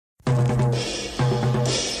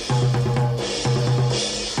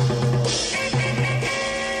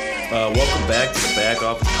welcome back to the Back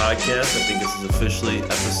Office Podcast. I think this is officially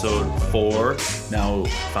episode 4, now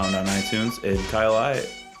found on iTunes. And Kyle and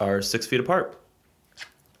I are 6 feet apart.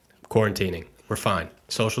 Quarantining. We're fine.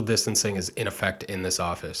 Social distancing is in effect in this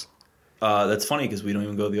office. That's funny because we don't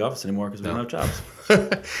even go to the office anymore because we don't have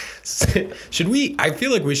jobs. Should we? I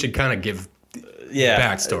feel like we should kind of give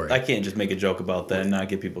backstory. I can't just make a joke about that and not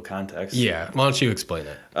give people context. Yeah. Why don't you explain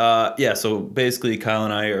it? So basically Kyle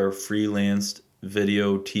and I are freelanced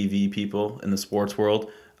video TV people in the sports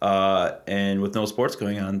world. And with no sports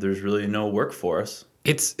going on, there's really no work for us.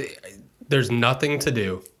 There's nothing to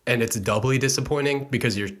do, and it's doubly disappointing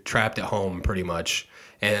because you're trapped at home pretty much.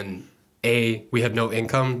 And we have no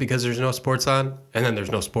income because there's no sports on, and then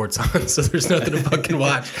there's no sports on, so there's nothing to fucking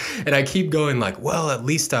watch. And I keep going like, well, at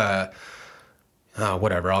least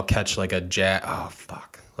whatever, I'll catch like a Jazz. Oh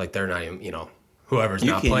fuck, like they're not even, whoever's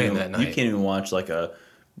not playing that night. You can't even watch like a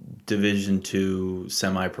Division II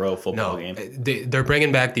semi-pro football game. They're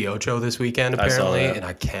bringing back the Ocho this weekend apparently, and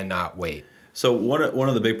I cannot wait. So one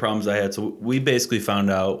of the big problems I had, so we basically found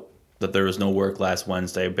out that there was no work last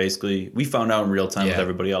Wednesday. Basically, we found out in real time with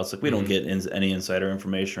everybody else. Like we don't get any insider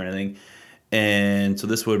information or anything. And so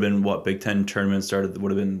this would have been what Big Ten tournament started,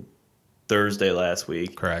 would have been Thursday last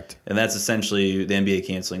week. Correct. And that's essentially the NBA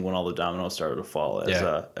canceling when all the dominoes started to fall,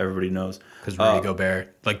 as everybody knows. Because Rudy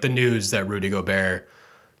Gobert, like the news that Rudy Gobert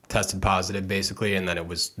tested positive basically, and then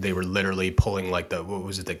they were literally pulling like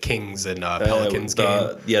the Kings and Pelicans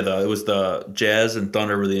game. It was the Jazz and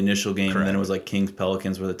Thunder were the initial game. Correct. And then it was like Kings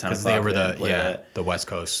Pelicans were the 10 o'clock. Because they were the West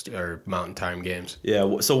Coast or Mountain Time games.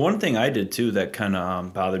 Yeah. So one thing I did too that kind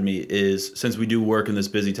of bothered me is since we do work in this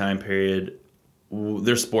busy time period,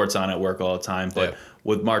 there's sports on at work all the time, but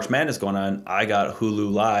with March Madness going on, I got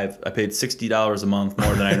Hulu Live. I paid $60 a month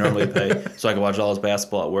more than I normally pay, so I could watch all this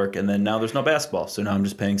basketball at work. And then now there's no basketball, so now I'm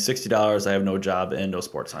just paying $60. I have no job and no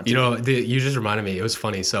sports on TV. You just reminded me. It was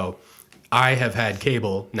funny. So I have had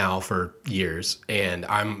cable now for years, and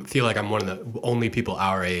feel like I'm one of the only people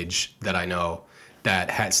our age that I know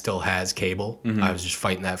that still has cable. Mm-hmm. I was just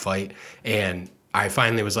fighting that fight, and I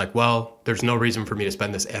finally was like, well, there's no reason for me to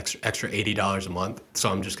spend this extra $80 a month, so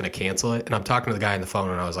I'm just going to cancel it. And I'm talking to the guy on the phone,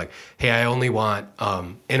 and I was like, hey, I only want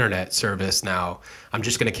internet service now. I'm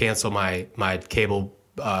just going to cancel my cable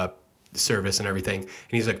service and everything. And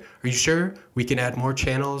he's like, are you sure we can add more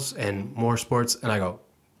channels and more sports? And I go,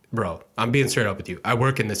 bro, I'm being straight up with you. I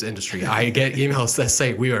work in this industry. I get emails that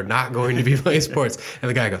say we are not going to be playing sports. And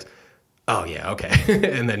the guy goes, oh, yeah, okay.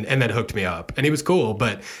 and then hooked me up. And he was cool,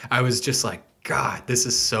 but I was just like, God, this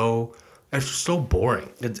is so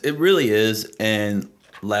boring. It really is. And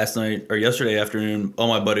last night or yesterday afternoon, all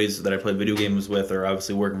my buddies that I played video games with are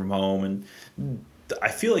obviously working from home. And I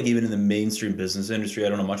feel like even in the mainstream business industry, I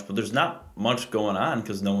don't know much, but there's not much going on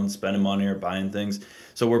because no one's spending money or buying things.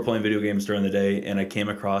 So we're playing video games during the day, and I came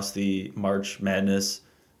across the March Madness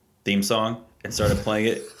theme song and started playing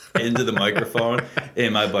it into the microphone,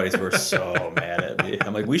 and my buddies were so mad at me.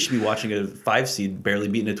 I'm like, we should be watching a 5 seed barely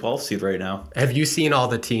beating a 12 seed right now. Have you seen all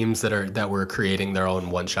the teams that were creating their own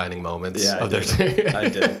one shining moments? Yeah, I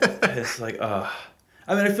did. It's like, I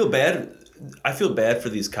mean, I feel bad for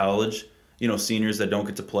these college, seniors that don't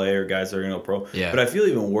get to play or guys that are going to go pro. Yeah. But I feel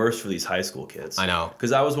even worse for these high school kids. I know.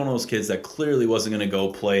 Because I was one of those kids that clearly wasn't going to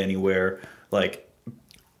go play anywhere, but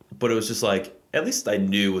it was just like, at least I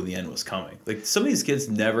knew when the end was coming. Like, some of these kids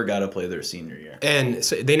never got to play their senior year. And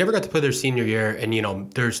so they never got to play their senior year. And,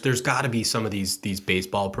 there's got to be some of these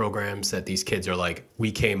baseball programs that these kids are like, we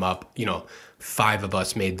came up, 5 of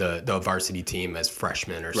us made the varsity team as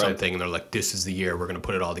freshmen or something. And they're like, this is the year we're going to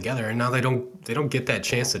put it all together. And now they don't get that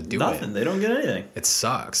chance to do Nothing. They don't get anything. It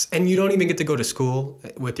sucks. And you don't even get to go to school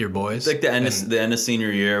with your boys. It's like the end of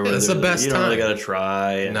senior year. Where it's the best time. They got to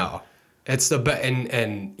try. No. It's the best,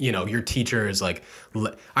 and your teacher is like,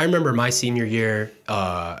 I remember my senior year,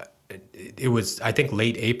 it was, I think,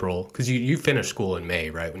 late April, because you finished school in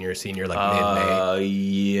May, right, when you're a senior, like mid-May?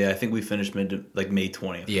 Yeah, I think we finished May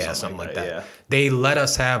 20th. Yeah, something like that. Yeah. They let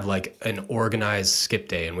us have, like, an organized skip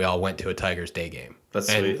day, and we all went to a Tigers Day game. That's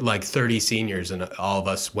and sweet. Like 30 seniors, and all of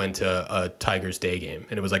us went to a Tigers Day game,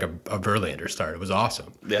 and it was like a Verlander start. It was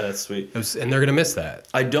awesome. Yeah, that's sweet. And they're gonna miss that.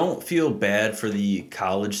 I don't feel bad for the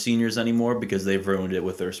college seniors anymore because they've ruined it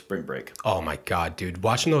with their spring break. Oh my God, dude!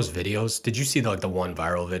 Watching those videos, did you see the one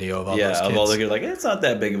viral video of all those kids? Yeah, of all the kids, like it's not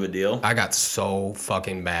that big of a deal. I got so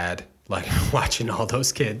fucking mad, like watching all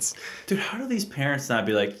those kids. Dude, how do these parents not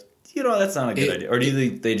be like, that's not a good idea, or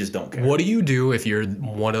do they just don't care? What do you do if you're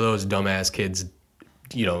one of those dumbass kids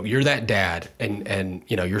you're that dad and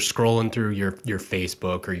you're scrolling through your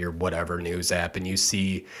Facebook or your whatever news app and you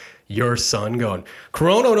see your son going,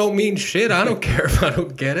 Corona don't mean shit. I don't care if I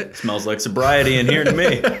don't get it. Smells like sobriety in here to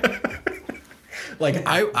me. Like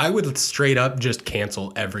I would straight up just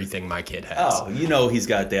cancel everything my kid has. Oh, he's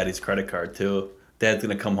got daddy's credit card too. Dad's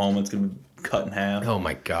going to come home and it's going to be cut in half. Oh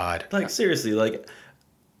my God. Like seriously, like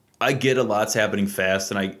I get a lot's happening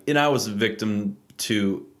fast and I was a victim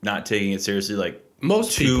to not taking it seriously like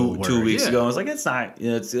most people were, 2 weeks ago. I was like, it's not,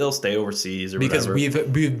 it'll stay overseas or because whatever.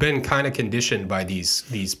 we've been kind of conditioned by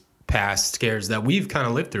these past scares that we've kind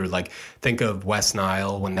of lived through. Like think of West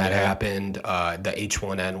Nile when that happened, the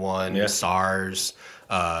H1N1, SARS.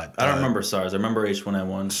 I don't remember SARS. I remember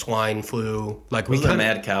H1N1. Swine flu. Like was a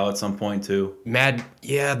mad cow at some point too. That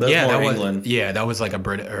was like a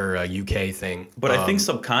Brit or a UK thing. But I think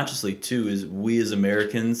subconsciously too is we as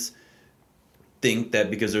Americans think that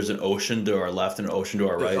because there's an ocean to our left and an ocean to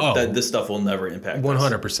our right, that this stuff will never impact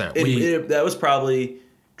 100%. That was probably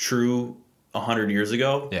true 100 years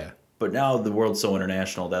ago. Yeah. But now the world's so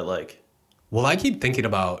international that like. Well, I keep thinking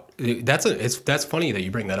about that's funny that you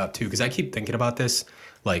bring that up too, because I keep thinking about this,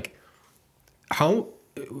 like how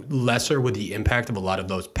lesser would the impact of a lot of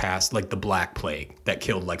those past, like the Black Plague that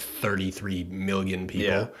killed like 33 million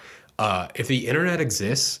people. Yeah. If the internet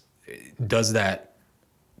exists,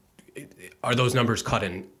 are those numbers cut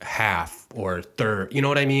in half or third? You know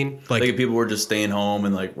what I mean? Like if people were just staying home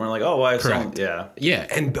and like we're like, oh, why? Correct. Yeah.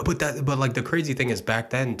 And but like the crazy thing is back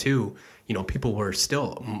then too, people were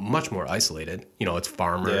still much more isolated. It's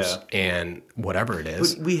farmers and whatever it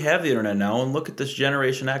is. But we have the internet now, and look at this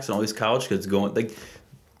Generation X and all these college kids going. Like,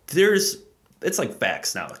 it's like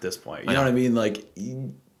facts now at this point. You know what I mean? Like,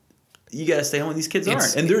 you gotta stay home. And these kids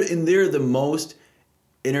aren't, and they're the most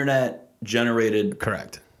internet generated.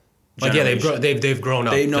 Correct. Like they've grown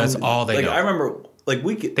up. They know, that's all they know. I remember. Like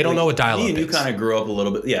they don't know what dial-up is. Me and you kind of grew up a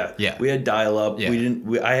little bit. Yeah. We had dial-up. Yeah.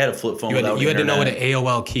 I had a flip phone. You had to know what an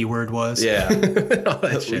AOL keyword was. Yeah. All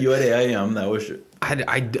that shit. You had AIM. That was.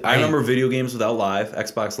 I remember video games without Live,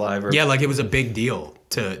 Xbox Live. Like it was a big deal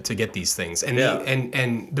to get these things, and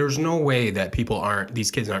and there's no way that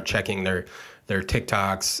these kids aren't checking their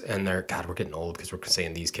TikToks and their God. We're getting old because we're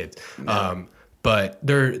saying these kids. Yeah. But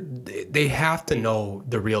they have to know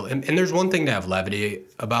the real, and there's one thing to have levity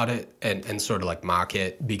about it and sort of like mock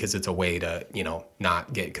it because it's a way to,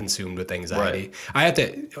 not get consumed with anxiety. Right.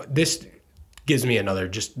 This gives me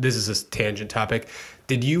this is a tangent topic.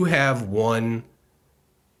 Did you have one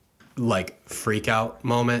like freak out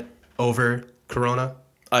moment over Corona?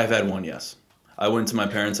 I've had one, yes. I went to my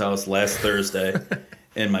parents' house last Thursday.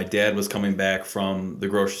 And my dad was coming back from the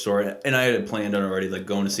grocery store, and I had planned on already like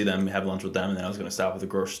going to see them, have lunch with them, and then I was going to stop at the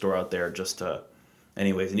grocery store out there just to,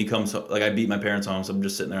 anyways. And he comes, like I beat my parents home, so I'm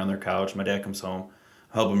just sitting there on their couch. My dad comes home,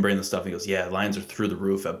 I help him bring the stuff. He goes, "Yeah, lines are through the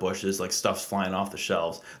roof at Bush's, like stuff's flying off the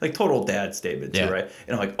shelves." Like total dad statement too, right?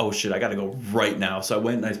 And I'm like, "Oh shit, I got to go right now." So I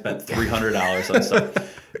went and I spent $300 on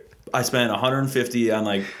stuff. I spent $150 on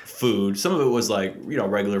like food. Some of it was like,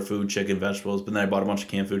 regular food, chicken, vegetables, but then I bought a bunch of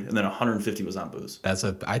canned food, and then $150 was on booze.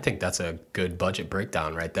 I think that's a good budget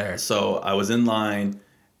breakdown right there. So I was in line,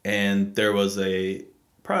 and there was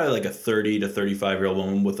probably like a 30 to 35-year-old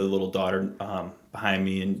woman with a little daughter behind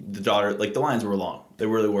me, and the daughter, like the lines were long. They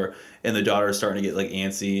really were. And the daughter is starting to get like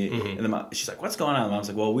antsy. Mm-hmm. And she's like, "What's going on?" The mom's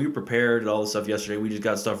like, "Well, we prepared all this stuff yesterday. We just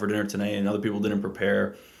got stuff for dinner today, and other people didn't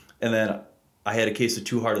prepare." And then I had a case of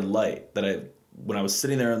Two Hearted Light that when I was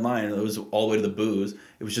sitting there in line, it was all the way to the booze.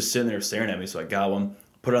 It was just sitting there staring at me. So I got one,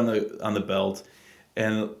 put it on the belt,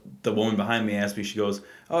 and the woman behind me asked me, she goes,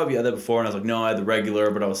 "Oh, have you had that before?" And I was like, "No, I had the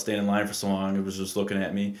regular, but I was staying in line for so long, it was just looking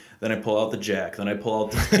at me." Then I pull out the Jack, then I pull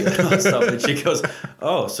out the tequila and all that stuff, and she goes,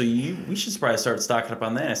 "Oh, so we should probably start stocking up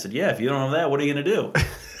on that." I said, "Yeah, if you don't have that, what are you gonna do?"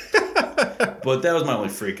 But that was my only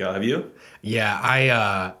freak out. Have you?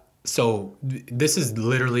 Yeah, So this is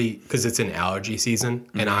literally because it's an allergy season,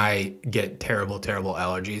 and I get terrible, terrible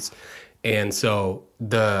allergies. And so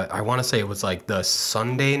I want to say it was like the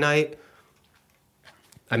Sunday night,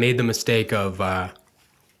 I made the mistake of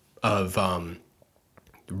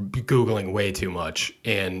Googling way too much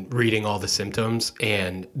and reading all the symptoms,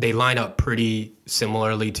 and they line up pretty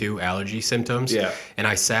similarly to allergy symptoms. Yeah. And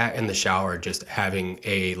I sat in the shower just having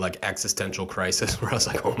a like existential crisis where I was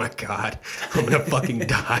like, "Oh my God, I'm gonna fucking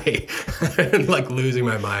die," and like losing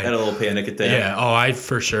my mind. Had a little panic attack. Yeah. Oh, I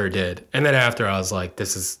for sure did. And then after I was like,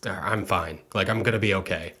 I'm fine. Like I'm gonna be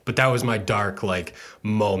okay. But that was my dark like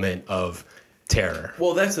moment of terror.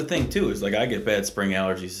 Well, that's the thing too, is like I get bad spring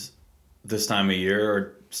allergies this time of year,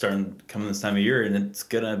 or coming this time of year, and it's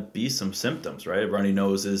gonna be some symptoms, right? Runny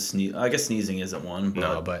noses, I guess sneezing isn't one. But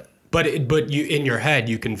no, but But you in your head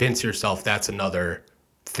you convince yourself that's another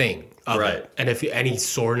thing. Right. And if any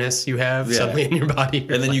soreness you have suddenly in your body,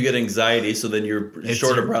 and then you get anxiety, so then you're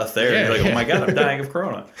short of breath there. Yeah, you're like, oh my God, I'm dying of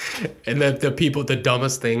corona. And the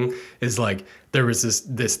dumbest thing is like there was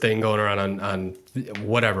this thing going around on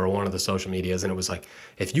whatever, one of the social medias, and it was like,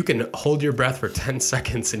 if you can hold your breath for 10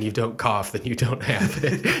 seconds and you don't cough, then you don't have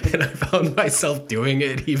it. And I found myself doing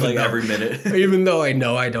it even though, every minute. even though I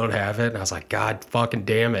know I don't have it. And I was like, God fucking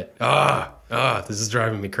damn it. This is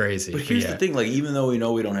driving me crazy. But here's the thing, like, even though we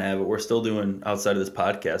know we don't have it, we're still doing outside of this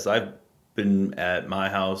podcast. I've been at my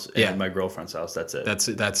house and my girlfriend's house. That's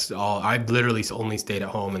it. That's all. I literally only stayed at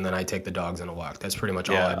home, and then I take the dogs on a walk. That's pretty much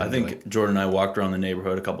all I've been doing. I think Jordan and I walked around the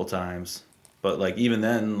neighborhood a couple times. But, like, even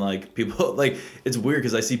then, like, people, like, it's weird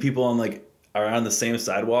because I see people on, like, are on the same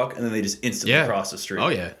sidewalk and then they just instantly cross the street. Oh,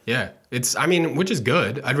 yeah. Which is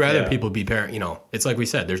good. I'd rather people be it's like we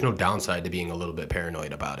said, there's no downside to being a little bit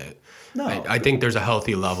paranoid about it. No. I think there's a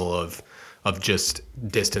healthy level of just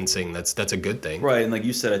distancing. That's a good thing. Right. And like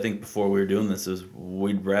you said, I think before we were doing this, is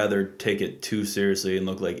we'd rather take it too seriously and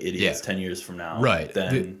look like idiots 10 years from now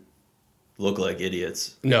than look like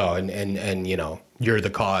idiots. No, and you're the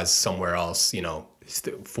cause somewhere else,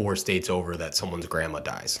 4 states over that someone's grandma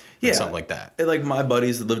dies. Or something like that. And like my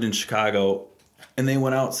buddies that lived in Chicago and they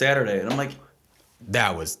went out Saturday and I'm like,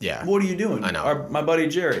 that was, what are you doing? I know. My buddy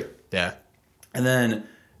Jerry. Yeah. And then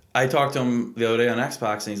I talked to him the other day on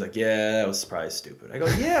Xbox and he's like, yeah, that was probably stupid. I go,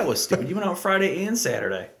 yeah, it was stupid. You went out Friday and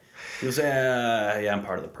Saturday. He goes, yeah, I'm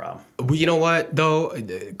part of the problem. Well, you know what, though?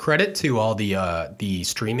 Credit to all the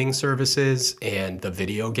streaming services and the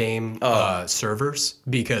video game servers,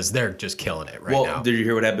 because they're just killing it now. Well, did you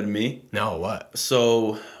hear what happened to me? No, what?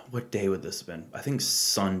 So, what day would this have been? I think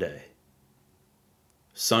Sunday.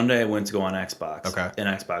 I went to go on Xbox. Okay. And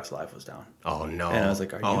Xbox Live was down. Oh, no. And I was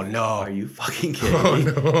like, no. Are you fucking kidding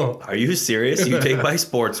me? No. Are you serious? You take my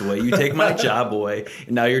sports away. You take my job away.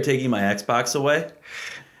 And now you're taking my Xbox away?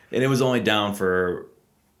 And it was only down for,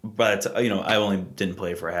 I only didn't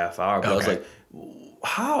play for a half hour. But I was like,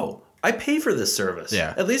 how? I pay for this service.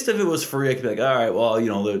 Yeah. At least if it was free, I could be like, all right, well,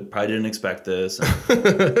 they probably didn't expect this. But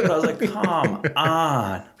I was like, come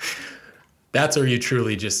on. That's where you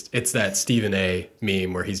truly it's that Stephen A.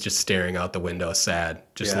 meme where he's just staring out the window sad,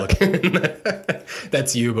 just looking.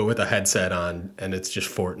 That's you, but with a headset on, and it's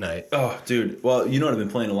just Fortnite. Oh, dude. Well, you know what I've been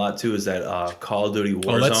playing a lot, too, is that Call of Duty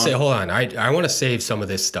Warzone. Hold on. I want to save some of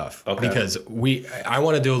this stuff. Okay. Because I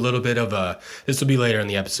want to do a little bit of this will be later in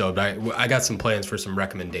the episode, but I got some plans for some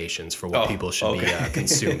recommendations for what people should be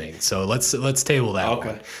consuming. So let's table that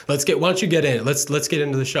one. Why don't you get in? Let's get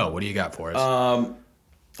into the show. What do you got for us?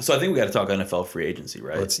 So I think we got to talk NFL free agency,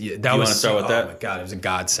 right? You want to start with that? Oh my God, it was a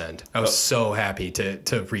godsend. I was so happy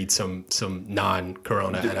to read some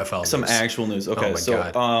non-corona NFL news. Some actual news. Okay,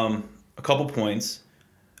 God. A couple points.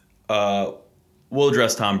 We'll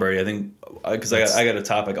address Tom Brady. I think because I got a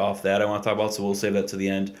topic off that I want to talk about, so we'll save that to the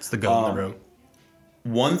end. It's the goat in the room.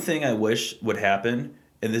 One thing I wish would happen,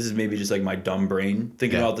 and this is maybe just like my dumb brain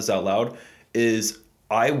thinking about this out loud, is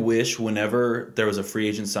I wish whenever there was a free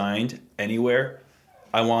agent signed anywhere,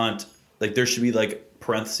 I want, there should be,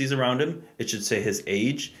 parentheses around him. It should say his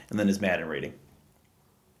age and then his Madden rating.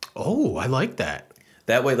 Oh, I like that.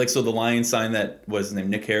 That way, so the Lions signed that, what is his name,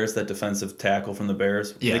 Nick Harris, that defensive tackle from the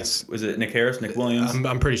Bears? Yes. Was it Nick Harris, Nick Williams?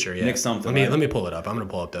 I'm pretty sure, yeah. Nick something. Let me pull it up. I'm going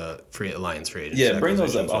to pull up the Lions free agent. Yeah, bring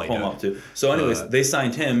those up. I'll pull them up, too. So, anyways, they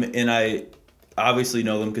signed him, and I obviously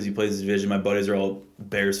know them because he plays his division. My buddies are all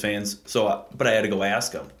Bears fans. But I had to go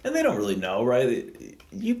ask them. And they don't really know, right?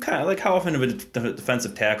 You kind of, how often of a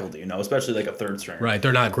defensive tackle do you know, especially a third stringer? Right,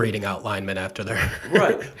 they're not grading out linemen after their...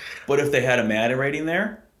 Right, but if they had a Madden rating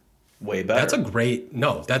there, way better.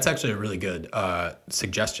 That's actually a really good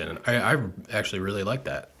suggestion. I actually really like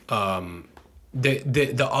that.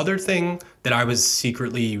 The other thing that I was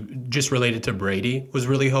secretly, just related to Brady, was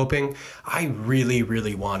really hoping, I really,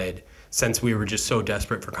 really wanted, since we were just so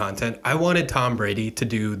desperate for content, I wanted Tom Brady to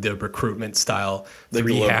do the recruitment style,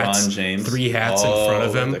 three hats in front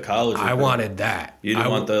of him. The college I wanted that. You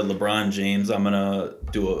didn't want the LeBron James, I'm going to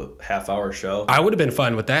do a half-hour show? I would have been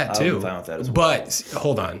fine with that, too. I would have been fine with that as well. But,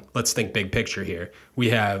 hold on. Let's think big picture here. We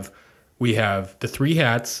have the 3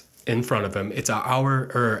 hats in front of him. It's an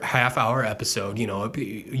hour or half-hour episode.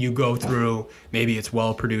 You go through, maybe it's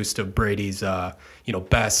well-produced of Brady's,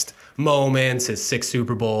 best moments, his 6th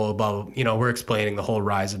Super Bowl, blah, blah, we're explaining the whole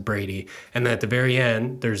rise of Brady. And then at the very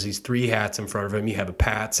end, there's these 3 hats in front of him. You have a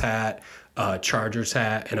Pats hat, a Chargers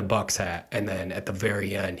hat, and a Bucks hat. And then at the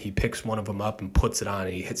very end, he picks one of them up and puts it on,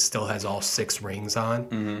 and he still has all 6 rings on.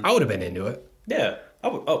 Mm-hmm. I would have been into it. Yeah.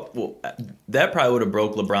 That probably would have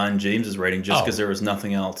broke LeBron James's rating just because there was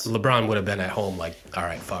nothing else. LeBron would have been at home like, all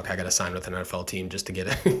right, fuck, I got to sign with an NFL team just to get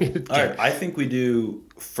it. All right, I think we do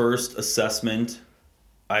first assessment.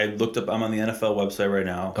 I'm on the NFL website right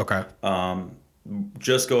now. Okay.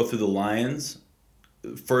 Just go through the Lions.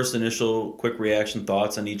 First initial quick reaction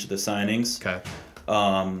thoughts on each of the signings. Okay.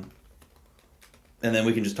 And then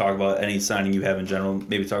we can just talk about any signing you have in general.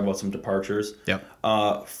 Maybe talk about some departures.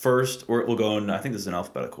 Yep. First, we'll go in, I think this is an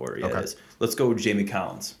alphabetical order. Yeah, Okay. it is. Let's go with Jamie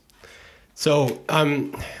Collins. So,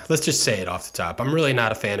 let's just say it off the top. I'm really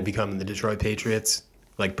not a fan of becoming the Detroit Patriots,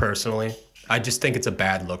 like personally. I just think it's a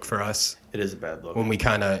bad look for us. It is a bad look. When we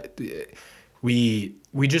kind of, we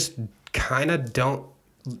just kind of don't,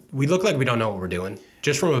 we look like we don't know what we're doing.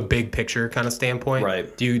 Just from a big picture kind of standpoint.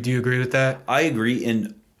 Right. Do you agree with that? I agree.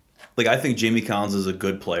 And I think Jamie Collins is a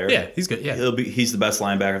good player. Yeah, he's good. Yeah. He's the best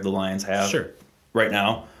linebacker the Lions have. Sure. Right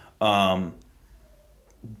now.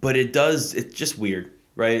 But it's just weird,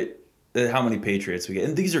 right? How many Patriots we get.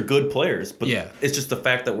 And these are good players, but it's just the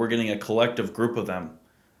fact that we're getting a collective group of them.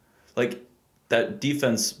 Like, that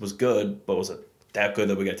defense was good, but was it that good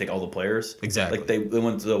that we got to take all the players? Exactly. Like, they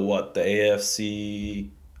went to the AFC.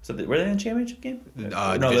 Were they in the championship game?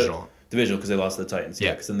 Divisional. Divisional, because they lost to the Titans.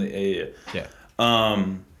 Yeah. Because in the Yeah.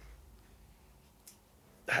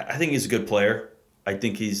 I think he's a good player. I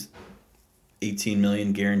think he's $18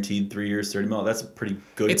 million guaranteed, 3 years, $30 million. That's a pretty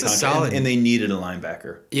good It's contract. a solid. And they needed a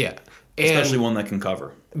linebacker. Yeah. Especially one that can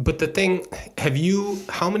cover. But the thing,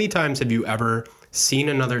 how many times have you ever seen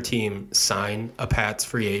another team sign a Pats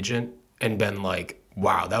free agent and been like,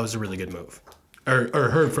 wow, that was a really good move? Or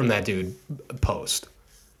heard from that dude post.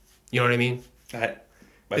 You know what I mean?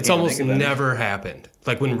 It's almost never happened.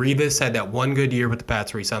 Like when Revis had that one good year with the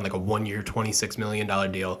Pats where he signed like a 1 year, $26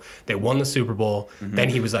 million deal. They won the Super Bowl. Mm-hmm. Then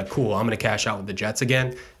he was like, cool, I'm going to cash out with the Jets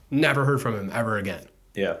again. Never heard from him ever again.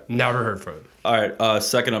 Yeah. Never heard from him. All right.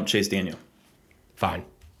 Second up, Chase Daniel. Fine.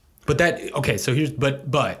 But so here's, but.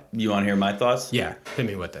 You want to hear my thoughts? Yeah. Hit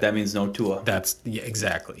me with it. That means no Tua.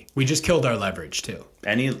 Exactly. We just killed our leverage too.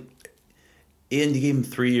 And you gave him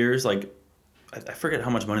 3 years, like, I forget how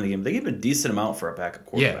much money they gave him. They gave him a decent amount for a backup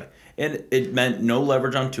quarterback. Yeah. And it meant no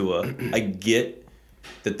leverage on Tua. I get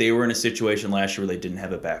that they were in a situation last year where they didn't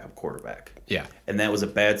have a backup quarterback. Yeah. And that was a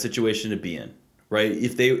bad situation to be in, right?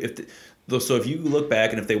 So if you look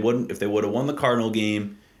back and if they would have won the Cardinal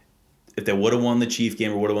game, if they would have won the Chief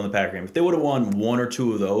game or would have won the Packer game, if they would have won one or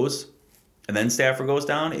two of those, and then Stafford goes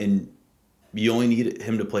down and you only need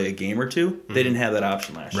him to play a game or two, they didn't have that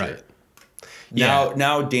option last year.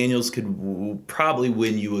 Now Daniels could probably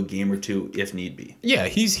win you a game or two if need be. Yeah,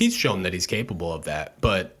 he's shown that he's capable of that.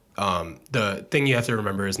 But the thing you have to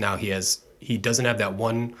remember is now he doesn't have that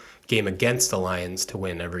one game against the Lions to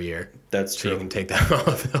win every year. That's true. So you can take that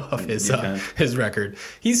off his record.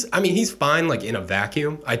 He's fine like in a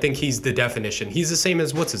vacuum. I think he's the definition. He's the same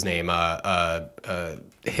as what's his name,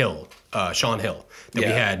 Hill, Sean Hill that we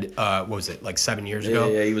had. What was it, like 7 years ago?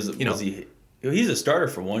 Yeah, he was. He's a starter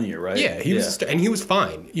for 1 year, right? Yeah, he was, and he was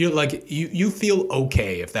fine. You feel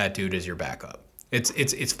okay if that dude is your backup.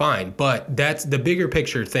 It's fine, but that's the bigger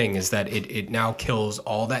picture thing is that it now kills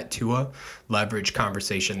all that Tua leverage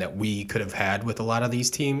conversation that we could have had with a lot of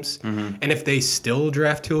these teams. Mm-hmm. And if they still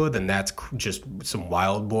draft Tua, then that's just some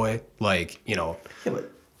wild boy, like. Yeah,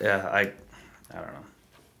 but I don't know.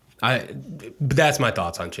 But that's my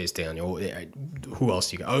thoughts on Chase Daniel. Who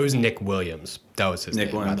else you got? Oh, it was Nick Williams. That was his name.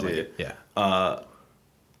 Nick Williams, yeah.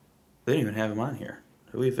 They didn't even have him on here.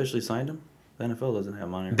 Have we officially signed him? The NFL doesn't have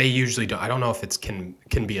him on here. They usually don't. I don't know if it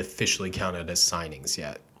can be officially counted as signings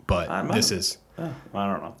yet, but this is. I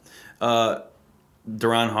don't know.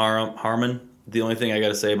 Duron Harmon. The only thing I got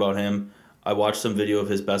to say about him, I watched some video of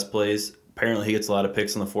his best plays. Apparently, he gets a lot of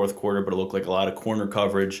picks in the fourth quarter, but it looked like a lot of corner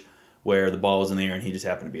coverage where the ball was in the air and he just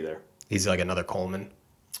happened to be there. He's like another Coleman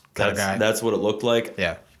kind of guy. That's what it looked like.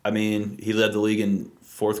 Yeah. I mean, he led the league in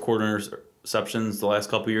fourth quarter interceptions the last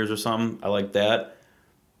couple years or something. I like that.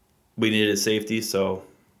 We needed a safety, so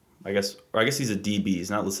I guess he's a DB. He's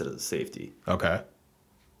not listed as a safety. Okay.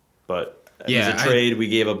 But as a trade, we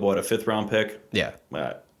gave up, a fifth-round pick? Yeah.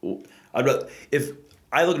 If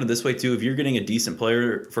I look at it this way, too, if you're getting a decent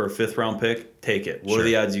player for a fifth-round pick, take it. What are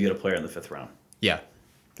the odds you get a player in the fifth round? Yeah,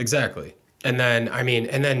 exactly. And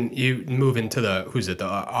then, you move into the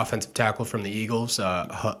offensive tackle from the Eagles.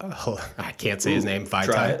 I can't say his name.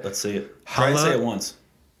 Try it. Let's see it. Try and say it once.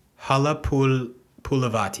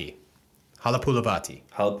 Halapoulivaati. Halapoulivaati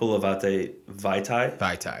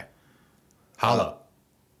Vaitai. Hala.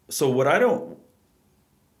 So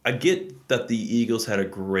I get that the Eagles had a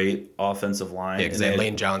great offensive line. Yeah, because they had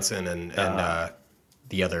Lane Johnson and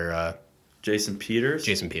the other Jason Peters.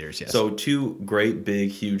 Jason Peters, yes. So 2 great, big,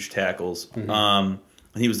 huge tackles.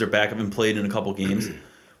 He was their backup and played in a couple games.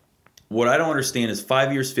 What I don't understand is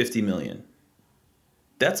 5 years, $50 million.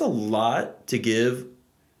 That's a lot to give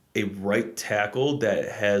a right tackle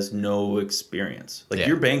that has no experience. Like,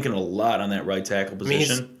 you're banking a lot on that right tackle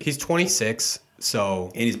position. I mean, he's 26,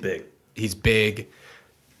 so... And he's big. He's big,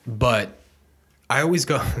 but I always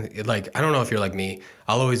go... Like, I don't know if you're like me.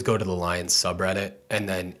 I'll always go to the Lions subreddit, and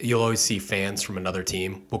then you'll always see fans from another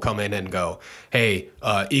team will come in and go, hey,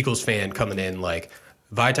 Eagles fan coming in, like,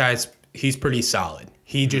 Vaitai, he's pretty solid.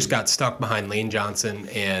 He just got stuck behind Lane Johnson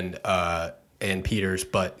and Peters,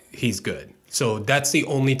 but he's good. So that's the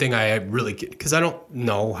only thing I really get, because I don't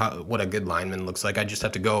know what a good lineman looks like. I just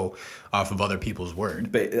have to go off of other people's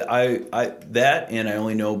word. But I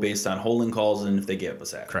only know based on holding calls and if they give a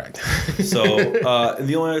sack. Correct. So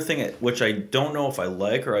the only other thing which I don't know if I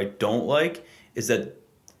like or I don't like is that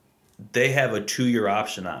they have a 2-year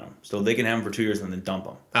option on him, so they can have him for 2 years and then dump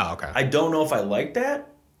him. Oh, okay. I don't know if I like that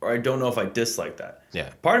or I don't know if I dislike that. Yeah.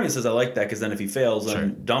 Part of me says I like that because then if he fails,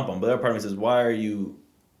 then dump him. But the other part of me says, why are you?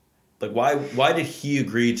 Like, why did he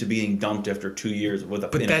agree to being dumped after 2 years in a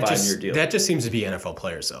 5-year deal? That just seems to be NFL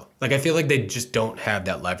players, though. Like, I feel like they just don't have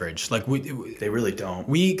that leverage. Like, they really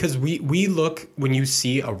don't. Because we look, when you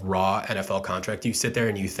see a raw NFL contract, you sit there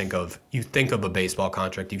and you think of a baseball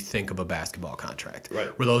contract, you think of a basketball contract, right?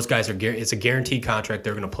 Where those guys it's a guaranteed contract.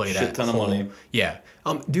 They're going to play Shit ton of money. Yeah,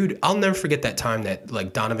 dude, I'll never forget that time that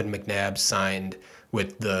like Donovan McNabb signed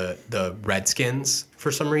with the Redskins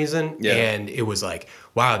for some reason. Yeah. And it was like,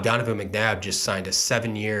 wow, Donovan McNabb just signed a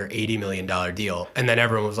 7-year, $80 million deal. And then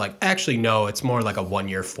everyone was like, actually, no, it's more like a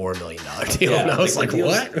 1-year, $4 million deal. Yeah, and I was like,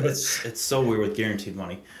 what? It's so weird with guaranteed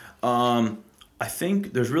money. I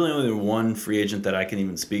think there's really only one free agent that I can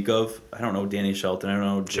even speak of. I don't know Danny Shelton. I don't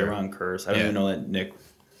know Jaron Curse. I don't even know that Nick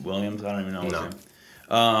Williams. I don't even know his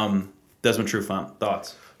name. Desmond Trufant,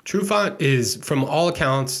 thoughts? Trufant is, from all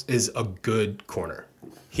accounts, is a good corner.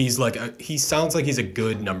 He's he sounds like he's a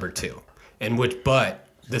good number 2. But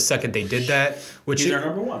the second they did that, he's our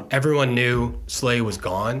number 1. Everyone knew Slay was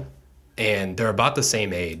gone, and they're about the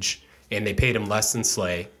same age, and they paid him less than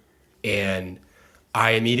Slay, and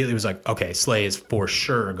I immediately was like, okay, Slay is for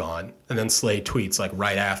sure gone, and then Slay tweets like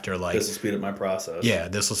right after, like, this will speed up my process. Yeah,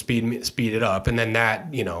 this will speed it up, and then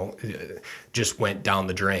that just went down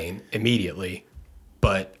the drain immediately,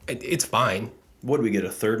 but it's fine. What did we get, a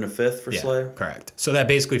 3rd and a 5th for Slay? Correct. So that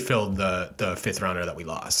basically filled the 5th rounder that we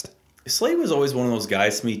lost. Slay was always one of those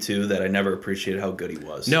guys to me too that I never appreciated how good he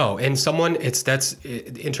was. No, and that's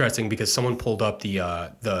interesting because someone pulled up the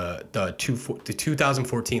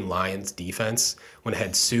 2014 Lions defense when it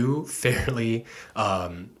had Sue, Fairley,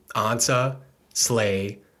 Ansah,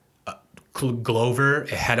 Slay, Glover,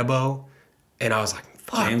 Ehedebo, and I was like,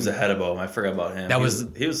 fuck. James Ehedebo, I forgot about him.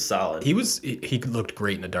 He was solid. He looked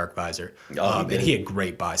great in a dark visor. And he had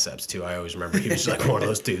great biceps too. I always remember he was like one of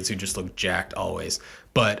those dudes who just looked jacked always.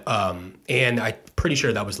 But and I'm pretty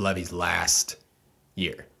sure that was Levy's last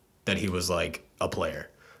year that he was like a player.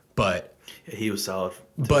 But yeah, he was solid.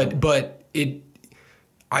 But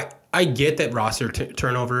I get that roster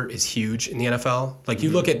turnover is huge in the NFL. Like, you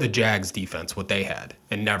look at the Jags defense, what they had,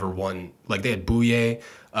 and never won. Like, they had Bouye.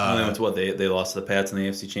 That's what they lost to the Pats in the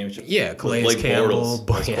AFC Championship. Yeah, Calais Campbell.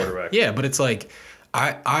 Quarterback. Yeah, but it's like,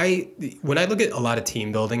 when I look at a lot of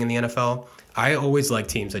team building in the NFL, I always like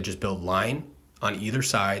teams that just build line on either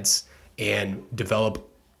sides and develop.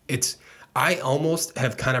 I almost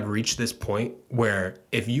have kind of reached this point where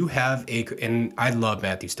if you have and I love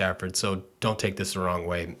Matthew Stafford, so don't take this the wrong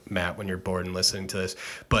way, Matt, when you're bored and listening to this,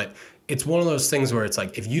 but it's one of those things where it's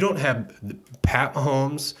like, if you don't have Pat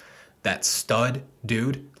Mahomes, that stud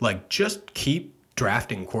dude, like, just keep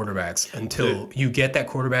drafting quarterbacks until you get that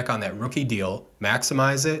quarterback on that rookie deal,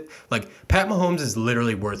 maximize it. Like, Pat Mahomes is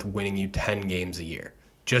literally worth winning you 10 games a year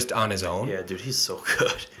just on his own. Yeah, dude, he's so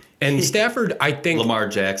good. And Stafford, I think... Lamar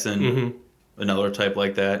Jackson, another type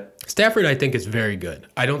like that. Stafford, I think, is very good.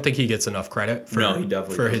 I don't think he gets enough credit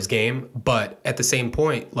for his game. But at the same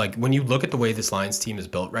point, like, when you look at the way this Lions team is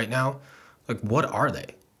built right now, like, what are they?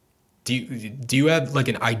 Do you have, like,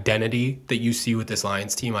 an identity that you see with this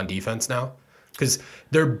Lions team on defense now? Because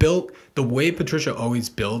they're built... The way Patricia always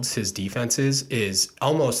builds his defenses is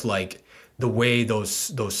almost like the way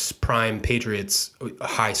those prime Patriots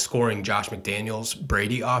high-scoring Josh McDaniels,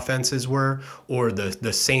 Brady offenses were, or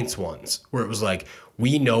the Saints ones, where it was like,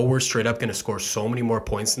 we know we're straight up going to score so many more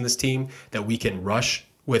points in this team that we can rush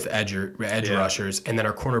with edge rushers, and then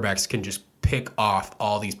our cornerbacks can just pick off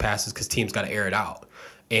all these passes because teams got to air it out.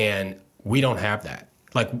 And we don't have that.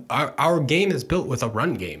 Like, our game is built with a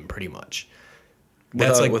run game, pretty much.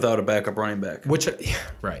 without a backup running back. Which, yeah,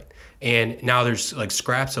 right. And now there's like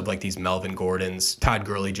scraps of like these Melvin Gordons. Todd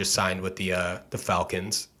Gurley just signed with the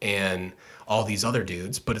Falcons and all these other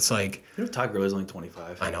dudes. But it's like, Todd Gurley's only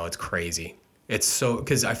 25. I know, it's crazy. It's so,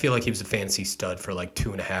 because I feel like he was a fantasy stud for like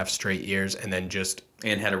 2.5 straight years and then just.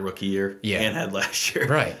 And had a rookie year. Yeah. And had last year.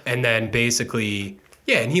 Right. And then basically,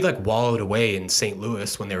 yeah, and he like wallowed away in St.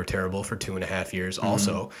 Louis when they were terrible for 2.5 years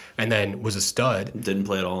also. And then was a stud. Didn't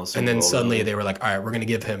play at all in the Super And then Bowl, suddenly really. they were like, all right, we're going to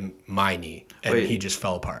give him my knee. And he just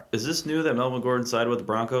fell apart. Is this new that Melvin Gordon sided with the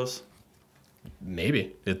Broncos?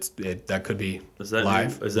 Maybe. That could be that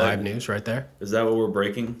live. new? Is that live news right there. Is that what we're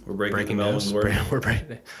breaking? We're breaking Melvin news. Gordon? We're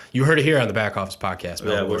breaking. You heard it here on the Back Office Podcast. Yeah,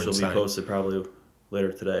 Melvin which Gordon will be signed. posted probably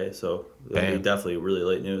later today. So it'll be definitely really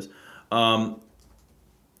late news. I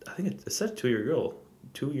think it said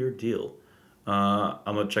 2-year deal. I'm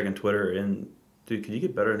gonna check on Twitter and dude, could you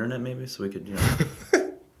get better internet maybe so we could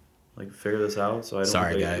like figure this out? So I don't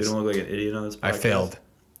Sorry, look like, guys. we don't look like an idiot on this podcast. I failed.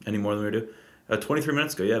 Any more than we do. 23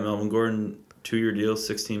 minutes ago, yeah, Melvin Gordon 2-year deal,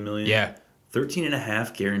 $16 million. Yeah.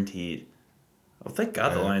 13.5 guaranteed. Oh, thank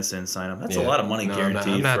God the Lions didn't sign him. That's a Yeah. lot of money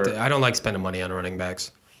guaranteed. I don't like spending money on running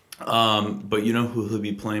backs. But you know who he'll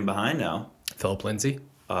be playing behind now? Philip Lindsay.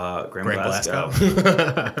 Graham Greg Glasgow.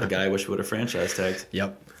 Glasgow. The guy I wish would have franchise tagged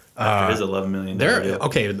Yep. after his $11 million deal.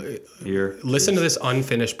 Okay, Year. listen to this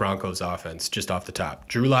unfinished Broncos offense just off the top.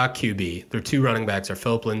 Drew Lock, QB. Their two running backs are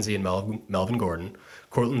Philip Lindsay and Melvin Gordon.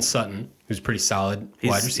 Cortland Sutton, who's pretty solid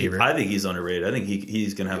wide receiver. I think he's underrated. I think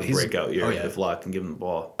he's going to have a breakout year if Locke can give him the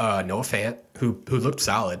ball. Noah Fant, who looked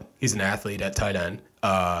solid. He's an athlete at tight end.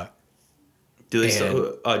 Do they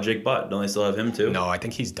still Jake Butt? Don't they still have him too? No, I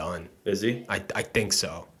think he's done. Is he? I think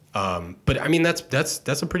so. But I mean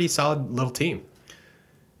that's a pretty solid little team.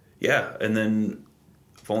 Yeah, and then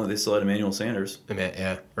if only they still had Emmanuel Sanders.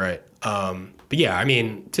 Yeah, right. But yeah, I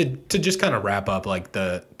mean, to just kind of wrap up like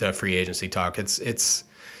the free agency talk, it's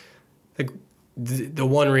like the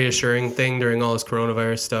one reassuring thing during all this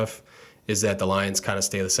coronavirus stuff is that the Lions kind of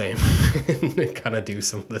stay the same. They kind of do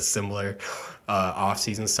some of the similar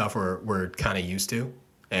off-season stuff we're kind of used to,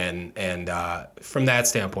 and from that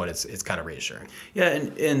standpoint, it's kind of reassuring. Yeah,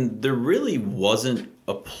 and there really wasn't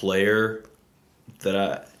a player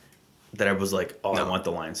that I was like, I want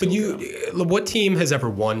the Lions. But what team has ever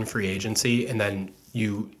won free agency and then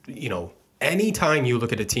you know, anytime you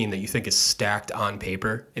look at a team that you think is stacked on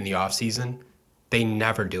paper in the offseason, they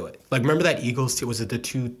never do it. Like, remember that Eagles team? Was it the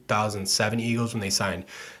 2007 Eagles when they signed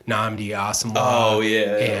Nnamdi Asomugha? Oh,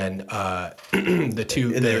 yeah. And the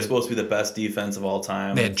two... And they were supposed to be the best defense of all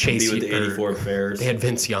time. They had Chase with the 84 Bears. They had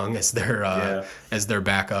Vince Young as their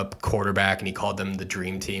backup quarterback, and he called them the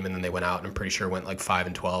dream team, and then they went out and I'm pretty sure went like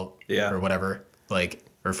 5-12 or whatever, like,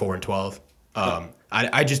 or 4-12.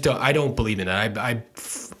 I don't believe in it. I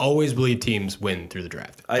always believe teams win through the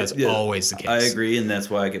draft. That's always the case. I agree, and that's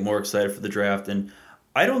why I get more excited for the draft. And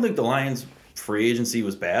I don't think the Lions' free agency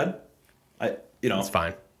was bad. It's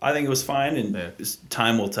fine. I think it was fine, and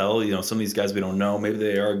time will tell. You know, some of these guys we don't know. Maybe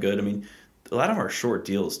they are good. I mean, a lot of them are short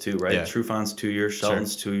deals too, right? Yeah. Trufon's 2 years,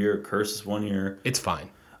 Shelton's 2 year, Curse is 1 year. It's fine.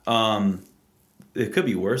 It could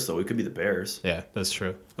be worse though. It could be the Bears. Yeah, that's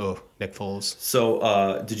true. Oh, Nick Foles.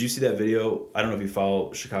 So, did you see that video? I don't know if you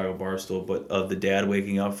follow Chicago Barstool, but of the dad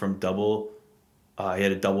waking up from he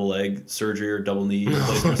had a double leg surgery or double knee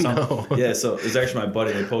replacement or something. No. Yeah, so it was actually my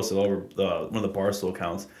buddy. They posted over one of the Barstool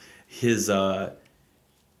accounts.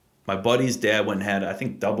 My buddy's dad went and had, I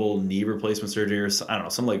think, double knee replacement surgery or I don't know,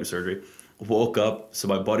 some leg surgery. Woke up, so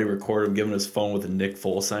my buddy recorded him giving his phone with a Nick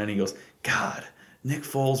Foles sign. He goes, God, Nick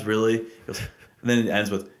Foles, really? He goes, and then it ends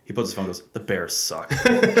with, he puts his phone and goes, the Bears suck.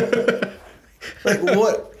 Like,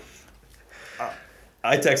 what?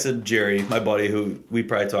 I texted Jerry, my buddy, who we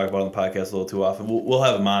probably talk about on the podcast a little too often. We'll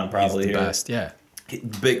have him on probably. He's the here. Best, yeah.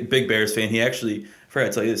 Big Bears fan. He actually, I forgot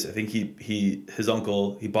to tell you this, I think his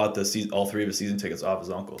uncle, he bought all three of his season tickets off his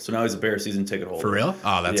uncle. So now he's a Bears season ticket holder. For real?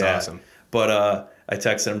 Oh, that's awesome. But I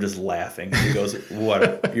texted him just laughing. He goes,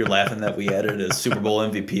 what, you're laughing that we added a Super Bowl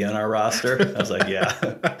MVP on our roster? I was like, yeah.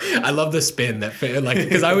 I love the spin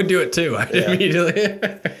because I would do it too. Immediately.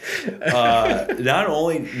 Not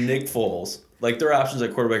only Nick Foles, like their options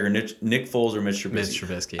at quarterback are Nick Foles or Mitch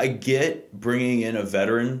Trubisky. I get bringing in a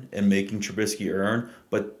veteran and making Trubisky earn,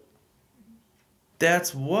 but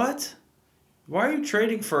that's what? Why are you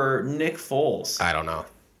trading for Nick Foles? I don't know.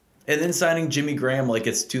 And then signing Jimmy Graham like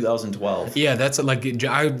it's 2012. Yeah, that's like,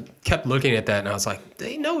 I kept looking at that and I was like,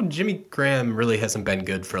 they know Jimmy Graham really hasn't been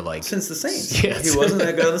good for like... Since the Saints. Yes. He wasn't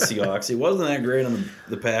that good on the Seahawks. He wasn't that great on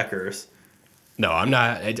the Packers. No, I'm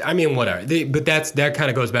not. I mean, whatever. But that kind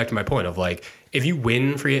of goes back to my point of like, if you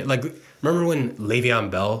win like Remember when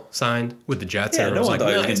Le'Veon Bell signed with the Jets? Yeah, and no it was one like,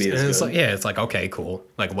 thought he was nice. gonna be as And it's good. like, yeah, it's like, okay, cool,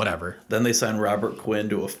 like whatever. Then they signed Robert Quinn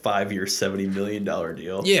to a 5-year, $70 million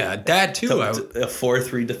deal. Yeah, that too. A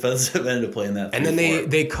 4-3 defensive end to play in that. And then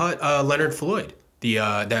 3-4. they cut Leonard Floyd,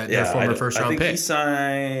 their former first round pick. He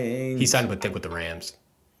signed. He signed with the Rams.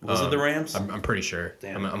 Was it the Rams? I'm pretty sure.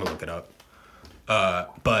 Damn. I'm gonna look it up.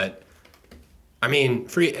 But I mean,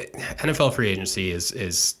 NFL free agency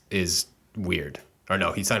is weird. Or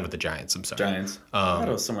no, he signed with the Giants. I'm sorry. Giants. I thought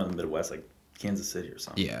it was somewhere in the Midwest, like Kansas City or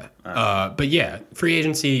something. Yeah. But yeah, free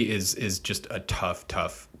agency is just a tough.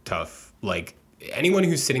 Like anyone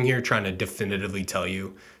who's sitting here trying to definitively tell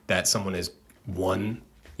you that someone has won,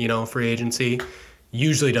 free agency,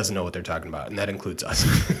 usually doesn't know what they're talking about, and that includes us.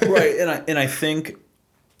 Right, and I think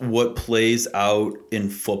what plays out in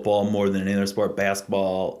football more than any other sport,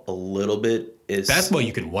 basketball a little bit is Basketball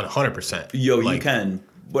you can 100%. you can.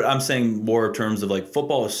 But I'm saying more in terms of like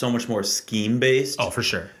football is so much more scheme based. Oh, for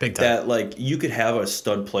sure. Big time. That like you could have a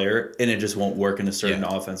stud player and it just won't work in a certain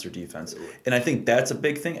Yeah. offense or defense. And I think that's a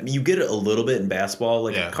big thing. I mean, you get it a little bit in basketball.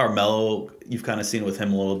 Like Yeah. Carmelo, you've kind of seen it with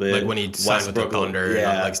him a little bit. Like when he signed with the Thunder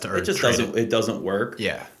and likes to it just trade doesn't work.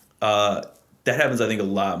 Yeah. That happens, I think, a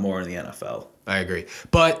lot more in the NFL. I agree.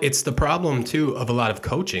 But it's the problem, too, of a lot of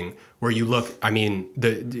coaching where you look, I mean,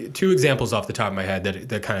 the two examples off the top of my head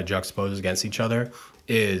that kind of juxtapose against each other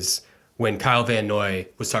is when Kyle Van Noy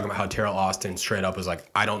was talking about how Terrell Austin straight up was like,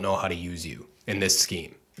 I don't know how to use you in this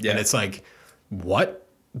scheme. Yeah. And it's like, what?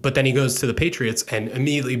 But then he goes to the Patriots and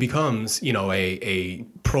immediately becomes, a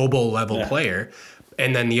Pro Bowl level player.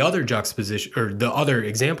 And then the other juxtaposition, or the other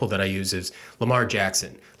example that I use is Lamar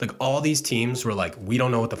Jackson. Like all these teams were like, we don't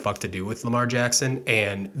know what the fuck to do with Lamar Jackson.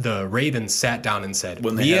 And the Ravens sat down and said,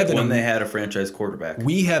 When they had a franchise quarterback.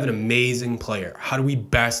 we have an amazing player. How do we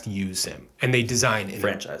best use him? And they designed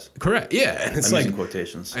Franchise. Correct. Yeah. And it's I'm like using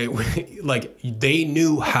quotations. like they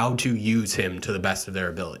knew how to use him to the best of their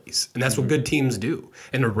abilities. And that's what good teams do.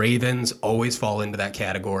 And the Ravens always fall into that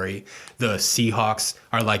category. The Seahawks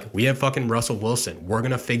are like, we have fucking Russell Wilson. We're going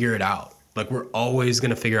to figure it out. Like we're always going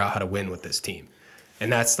to figure out how to win with this team.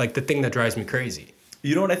 And that's like the thing that drives me crazy.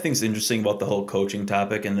 You know what I think is interesting about the whole coaching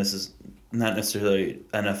topic, and this is not necessarily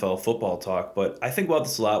NFL football talk, but I think about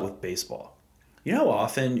this a lot with baseball. You know how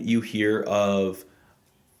often you hear of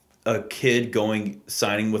a kid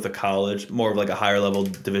signing with a college, more of like a higher level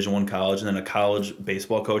Division I college, and then a college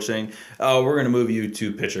baseball coach saying, "Oh, we're going to move you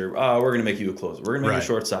to pitcher. Oh, we're going to make you a closer. We're going to make you a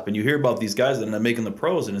shortstop." And you hear about these guys that end up making the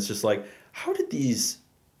pros, and it's just like, how did these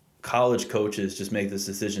college coaches just make this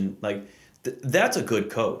decision? Like, that's a good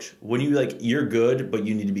coach. When you you're good, but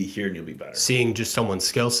you need to be here and you'll be better. Seeing just someone's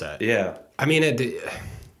skill set. Yeah. I mean,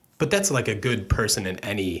 but that's like a good person in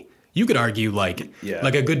any. You could argue like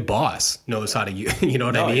a good boss knows how to you know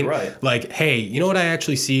what I mean? Right. Like, hey, you know what I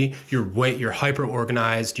actually see? You're hyper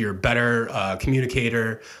organized, you're a better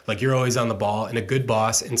communicator, like you're always on the ball. And a good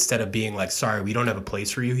boss, instead of being like, sorry, we don't have a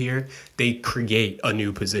place for you here, they create a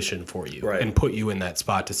new position for you and put you in that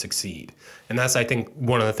spot to succeed. And that's, I think,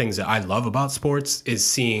 one of the things that I love about sports is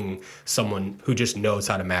seeing someone who just knows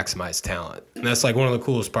how to maximize talent. And that's like one of the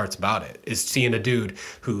coolest parts about it is seeing a dude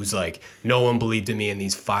who's like, no one believed in me in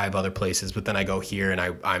these 5 other places, but then I go here and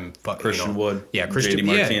I'm fucking Christian Wood. Yeah, Christian JD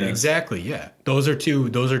Martinez. Yeah, exactly. Yeah. Those are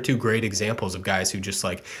two great examples of guys who just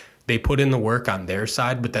like they put in the work on their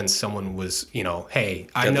side, but then someone was, hey,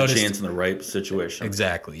 I noticed the chance in the right situation.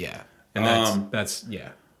 Exactly, yeah. And that's yeah.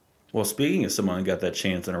 Well, speaking of someone who got that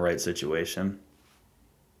chance in a right situation,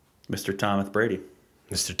 Mr. Thomas Brady.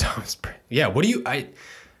 Mr. Thomas Brady. Yeah, what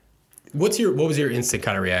was your instant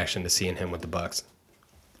kind of reaction to seeing him with the Bucks?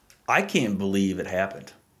 I can't believe it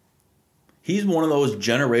happened. He's one of those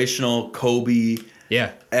generational Kobe,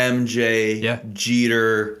 MJ,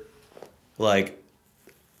 Jeter, like,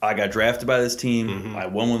 I got drafted by this team, I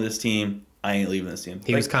won with this team, I ain't leaving this team.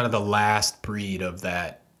 He was kind of the last breed of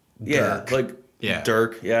that. Dirk.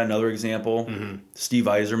 Dirk, another example. Steve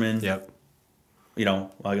Yzerman. Yep.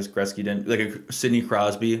 I guess Gretzky didn't. Like Sidney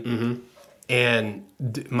Crosby. And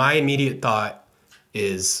my immediate thought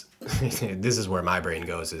is, this is where my brain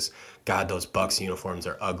goes, is, God, those Bucks uniforms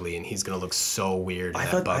are ugly, and he's going to look so weird in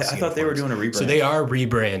that Bucks uniform. I thought they were doing a rebrand. So they are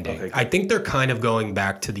rebranding. Okay. I think they're kind of going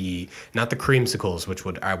back to not the creamsicles, which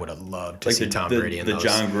I would have loved to see Tom Brady in those. The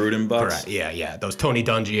John Gruden Bucks? Correct. Yeah. Those Tony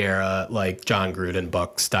Dungy era, like John Gruden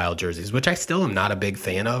Bucks style jerseys, which I still am not a big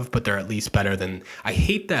fan of, but they're at least better than... I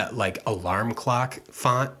hate that like alarm clock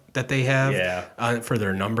font that they have for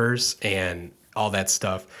their numbers and all that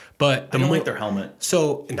stuff. But I don't like their helmet.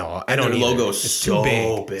 So no, I don't. Their logo's it's so too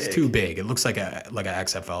big. big. It's too big. It looks like an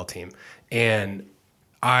XFL team. And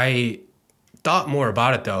thought more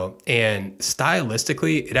about it though, and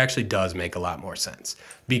stylistically, it actually does make a lot more sense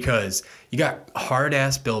because you got hard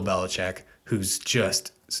ass Bill Belichick, who's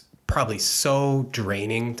just probably so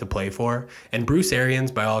draining to play for, and Bruce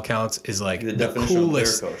Arians, by all accounts, is like the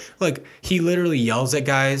coolest. Like he literally yells at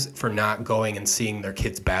guys for not going and seeing their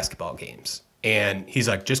kids' basketball games, and he's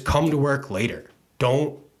like, just come to work later.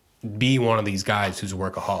 Don't be one of these guys who's a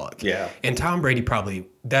workaholic. Yeah. And Tom Brady probably,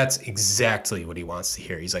 that's exactly what he wants to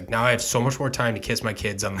hear. He's like, now I have so much more time to kiss my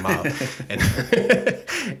kids on the mouth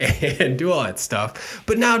and do all that stuff.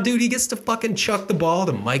 But now, dude, he gets to fucking chuck the ball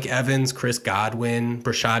to Mike Evans, Chris Godwin,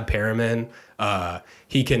 Brashad Perriman.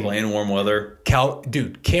 He can play in warm weather.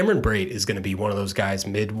 Dude, Cameron Brate is going to be one of those guys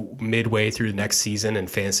midway through the next season in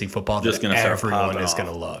fantasy football just that everyone is going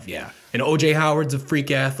to love. Yeah. And OJ Howard's a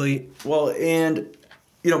freak athlete. Well, and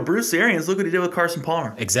Bruce Arians, look what he did with Carson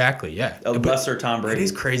Palmer. Exactly, yeah. A lesser Tom Brady. It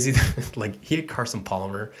is crazy that, like, he had Carson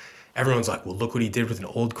Palmer. Everyone's like, well, look what he did with an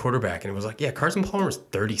old quarterback. And it was like, yeah, Carson Palmer's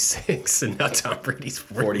 36 and now Tom Brady's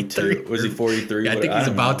 42. Was he 43? Yeah, I think he's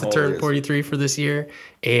about to turn 43 for this year.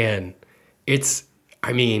 And he's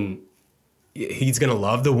going to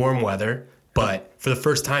love the warm weather. But for the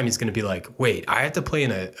first time, he's going to be like, wait, I have to play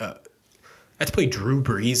I have to play Drew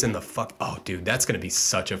Brees in the fuck. Oh, dude, that's gonna be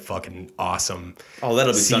such a fucking awesome. Oh,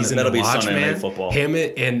 that'll be Sunday Night Football. Him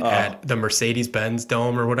at the Mercedes-Benz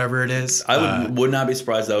Dome or whatever it is. I would not be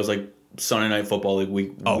surprised. That was like Sunday Night Football, like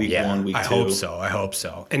week 1, week 2. I hope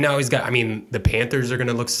so. And now he's got. I mean, the Panthers are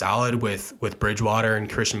gonna look solid with Bridgewater and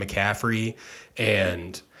Christian McCaffrey,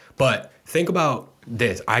 but think about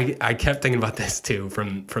this. I kept thinking about this too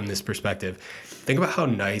from this perspective. Think about how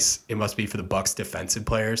nice it must be for the Bucs defensive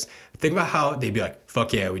players. Think about how they'd be like,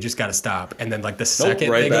 fuck yeah, we just got to stop. And then like the second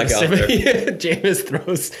right back out there. Jameis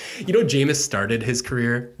throws. Jameis started his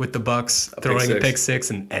career with the Bucs throwing a pick six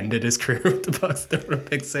and ended his career with the Bucs throwing a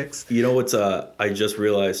pick six. You know what's I just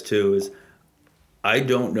realized too is I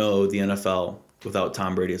don't know the NFL without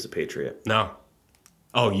Tom Brady as a Patriot. No.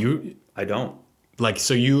 Oh, I don't. Like,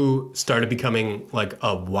 so you started becoming like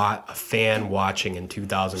a fan watching in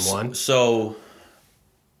 2001? So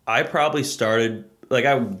I probably started, like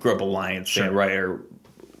I grew up a Lions fan, right? Or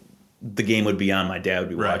the game would be on, my dad would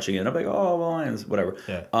be watching it. And I'm like, oh, well, Lions, whatever.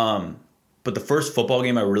 Yeah. But the first football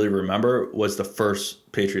game I really remember was the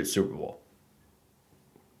first Patriots Super Bowl.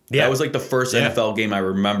 Yeah. That was like the first NFL game I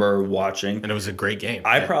remember watching. And it was a great game.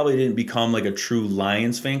 I probably didn't become like a true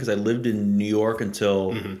Lions fan because I lived in New York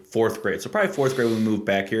until 4th grade. So probably 4th grade when we moved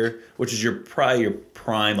back here, which is probably your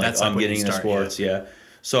prime, like I'm getting into sports. Yeah.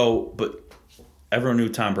 So, but everyone knew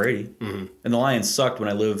Tom Brady. And the Lions sucked when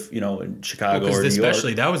I lived, in Chicago or New York.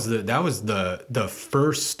 Especially that was the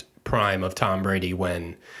first prime of Tom Brady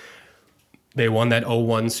when they won that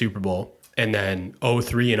 0-1 Super Bowl. And then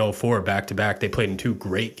 0-3 and 0-4 back to back, they played in 2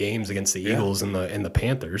 great games against the Eagles and the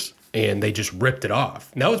Panthers, and they just ripped it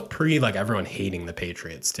off. And that was pre like everyone hating the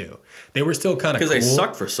Patriots too. They were still kind of because they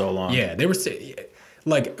sucked for so long. Yeah, they were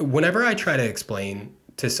like whenever I try to explain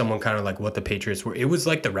to someone kind of like what the Patriots were, it was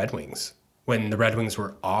like the Red Wings when the Red Wings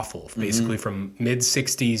were awful, basically from mid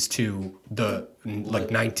 '60s to the like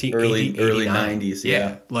early 90s.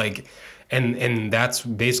 Yeah, like and that's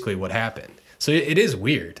basically what happened. So it is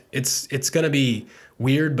weird. It's gonna be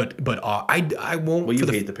weird, but I won't. Well, you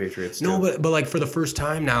hate the Patriots too. No, but like for the first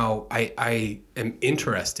time now, I am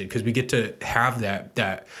interested because we get to have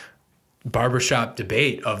that barbershop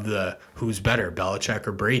debate of the who's better, Belichick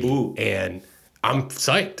or Brady. Ooh. And I'm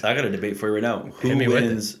psyched. I got a debate for you right now. Who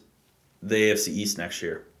wins the AFC East next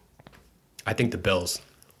year? I think the Bills.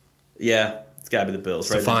 Yeah, it's got to be the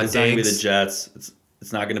Bills, right? It's not going to be the Jets.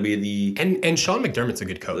 It's not going to be the and Sean McDermott's a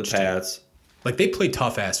good coach. The Pats. Too. Like, they play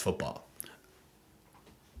tough-ass football.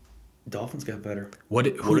 Dolphins got better. What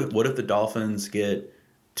if the Dolphins get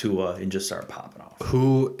Tua and just start popping off?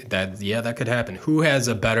 That could happen.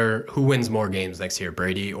 Who wins more games next year,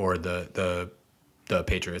 Brady or the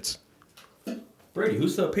Patriots? Brady.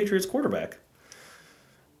 Who's the Patriots quarterback?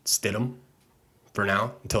 Stidham, for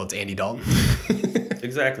now, until it's Andy Dalton.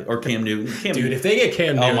 Exactly. Or Cam Newton. Dude, if they get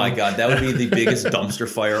Cam Newton. Oh my God, that would be the biggest dumpster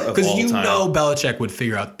fire of all time. Because Belichick would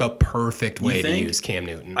figure out the perfect way to use Cam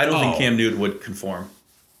Newton. I don't think Cam Newton would conform.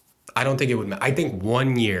 I don't think it would. I think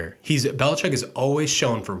 1 year. Belichick has always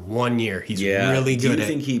shown for 1 year he's really good at. Do you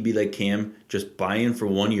think he'd be like Cam? Just buy in for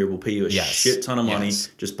 1 year. We'll pay you a shit ton of money. Yes.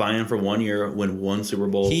 Just buy in for 1 year, win 1 Super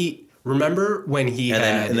Bowl. Remember when he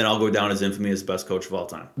and then I'll go down as infamy as best coach of all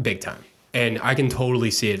time. Big time. And I can totally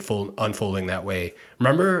see it unfolding that way.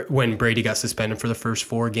 Remember when Brady got suspended for the first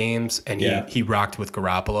 4 games and he rocked with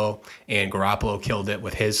Garoppolo, and Garoppolo killed it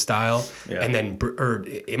with his style? Yeah. And then, or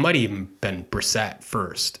it might have even been Brissett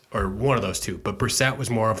first, or one of those two. But Brissett was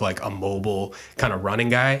more of like a mobile kind of running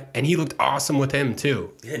guy, and he looked awesome with him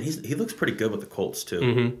too. Yeah, and he looks pretty good with the Colts too.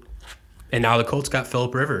 Mm-hmm. And now the Colts got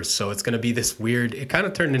Phillip Rivers, so it's going to be this weird. It kind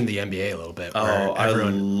of turned into the NBA a little bit. Oh,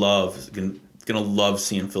 gonna love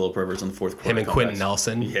seeing Phillip Rivers in the fourth quarter. Him and Quentin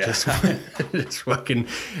Nelson, just fucking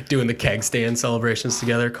doing the keg stand celebrations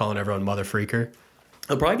together, calling everyone mother freaker.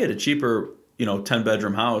 He'll probably get a cheaper,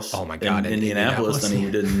 10-bedroom house. Oh my God, in Indianapolis than he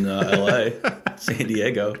did in L.A., San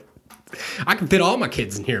Diego. I can fit all my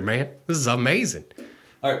kids in here, man. This is amazing.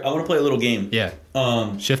 All right, I want to play a little game. Yeah.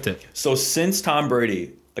 Shift it. So since Tom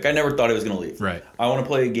Brady, I never thought he was gonna leave. Right. I want to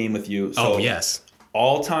play a game with you. So yes.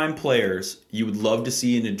 All-time players you would love to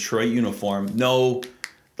see in a Detroit uniform. No,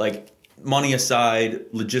 money aside,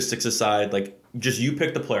 logistics aside, just you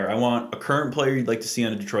pick the player. I want a current player you'd like to see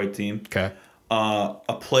on a Detroit team. Okay.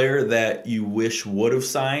 A player that you wish would have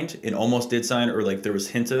signed and almost did sign, or there was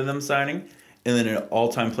hints of them signing, and then an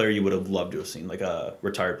all-time player you would have loved to have seen, a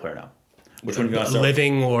retired player now. Which one do you want to start?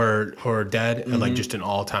 Living or dead, and just an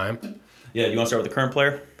all-time. Yeah, you want to start with the current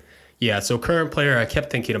player? Yeah. So current player, I kept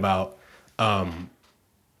thinking about.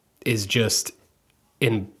 Is just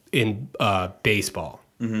in baseball.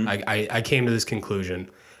 Mm-hmm. I came to this conclusion.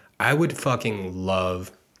 I would fucking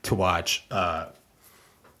love to watch Mike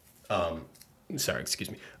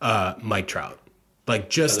Trout.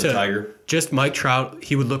 Just Mike Trout,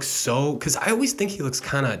 he would look so, because I always think he looks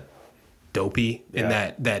kind of dopey in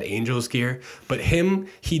that Angels gear, but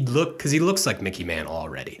he'd look, because he looks like Mickey Mantle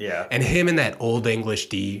already. Yeah. And him in that old English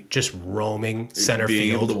D, just roaming center field.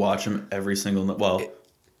 Being able to watch him every single,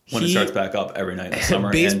 when it starts back up every night in the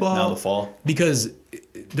summer baseball, and now the fall. Because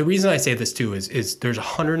the reason I say this too is there's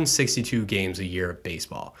 162 games a year of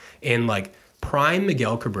baseball, and prime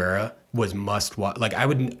Miguel Cabrera was must watch. I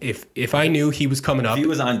would, if I knew he was coming up, if he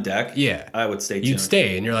was on deck, I would stay tuned. You'd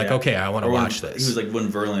stay, and you're like, okay, I want to watch this. He was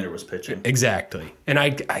when Verlander was pitching. Exactly. And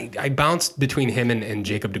I bounced between him and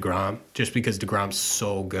Jacob deGrom, just because deGrom's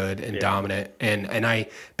so good and dominant, and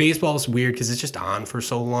baseball's weird because it's just on for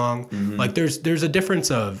so long. Mm-hmm. There's a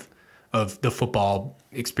difference of the football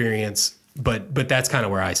experience, but that's kind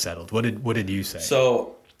of where I settled. What did you say?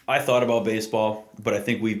 So I thought about baseball, but I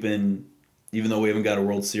think we've been, even though we haven't got a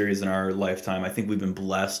World Series in our lifetime, I think we've been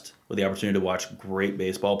blessed with the opportunity to watch great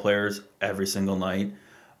baseball players every single night.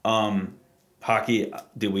 Hockey,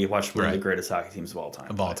 we watched one of the greatest hockey teams of all time.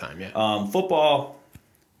 Football,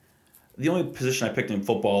 the only position I picked in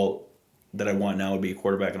football that I want now would be a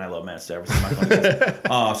quarterback, and I love Matt Stafford. So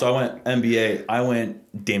I went NBA. I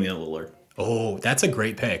went Damian Lillard. Oh, that's a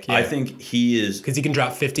great pick. Yeah. I think he is, because he can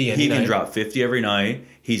drop 50 He can drop 50 every night.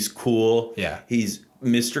 He's cool. Yeah. He's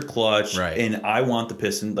Mr. Clutch. Right. And I want the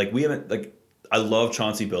Pistons. I love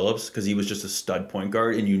Chauncey Billups because he was just a stud point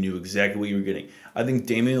guard, and you knew exactly what you were getting. I think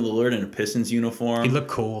Damian Lillard in a Pistons uniform. He looked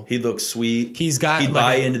cool. He looked sweet. He'd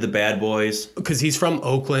buy into the bad boys. Because he's from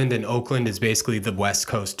Oakland, and Oakland is basically the West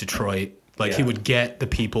Coast Detroit. He would get the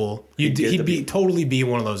people. He'd totally be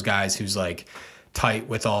one of those guys who's tight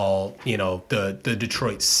with all, the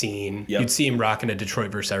Detroit scene. Yep. You'd see him rocking a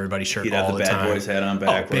Detroit versus everybody shirt all the time. He'd have the bad boys hat on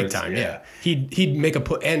backwards. Oh, big time, yeah. He'd make a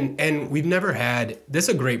put, and we've never had, this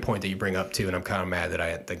is a great point that you bring up too, and I'm kind of mad that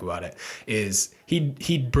I didn't think about it, is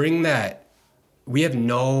he'd bring that, we have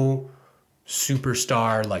no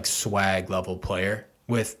superstar swag level player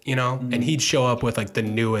with, and he'd show up with the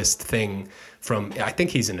newest thing from, I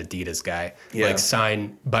think he's an Adidas guy,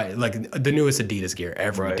 signed by the newest Adidas gear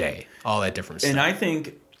every day, all that different stuff. And I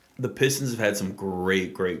think the Pistons have had some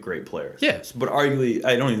great players. Yes. But arguably,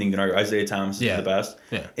 I don't even think you can argue, Isaiah Thomas is the best.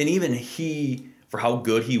 Yeah. And even he, for how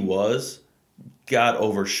good he was, got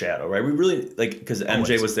overshadowed, right? We really, because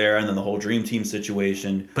MJ was there, and then the whole Dream Team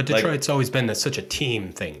situation. But Detroit's always been such a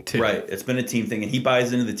team thing, too. Right. It's been a team thing, and he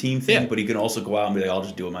buys into the team thing, but he can also go out and be I'll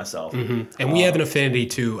just do it myself. Mm-hmm. And we have an affinity,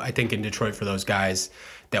 too, I think, in Detroit for those guys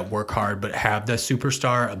that work hard but have the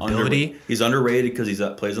superstar ability. He's underrated because he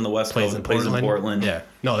plays on the West Coast, plays in Portland. Yeah.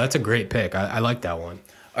 No, that's a great pick. I like that one.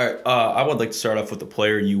 All right. I would like to start off with the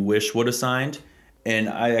player you wish would have signed, and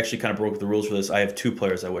I actually kind of broke the rules for this. I have two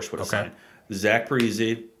players I wish would have signed. Zach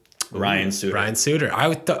Parise, Ryan Suter. Ryan Suter.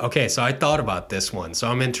 So I thought about this one. So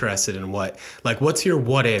I'm interested in what's your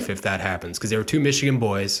what if that happens? Because they were two Michigan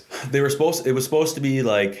boys. It was supposed to be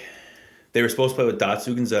they were supposed to play with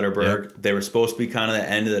Datsyuk and Zetterberg. Yep. They were supposed to be kind of the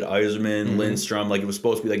end of that Yzerman, Lindstrom. It was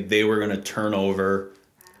supposed to be they were going to turn over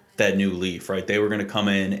that new leaf, right? They were going to come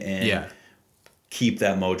in and keep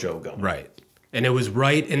that mojo going. Right. And it was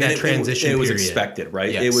right in that transition it was period. expected,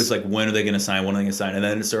 right? Yes. It was like, when are they going to sign? When are they going to sign? And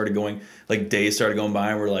then it started going, like, days started going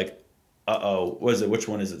by, and we're like, uh-oh, what is it? Which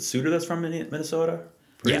one is it? Suter that's from Minnesota?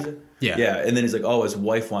 Yeah. Yeah. And then he's like, oh, his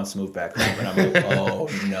wife wants to move back home. And I'm like, oh,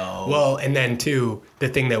 no. Well, and then, too, the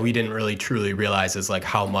thing that we didn't really truly realize is, like,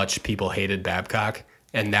 how much people hated Babcock.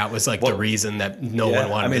 And that was, like, the reason that no one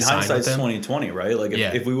wanted to sign with him. Hindsight's 2020, right? Like,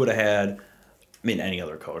 if we would have had, any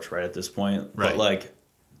other coach, right, at this point. Right. But, like,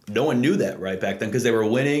 no one knew that, right, back then, because they were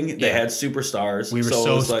winning. They had superstars. We were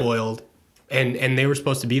so spoiled. And they were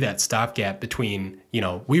supposed to be that stopgap between,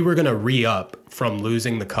 we were going to re-up from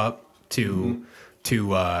losing the cup to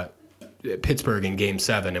Pittsburgh in Game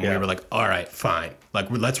 7. And we were like, all right, fine. Like,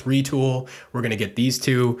 let's retool. We're going to get these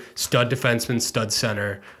two stud defensemen, stud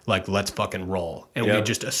center. Like, let's fucking roll. And we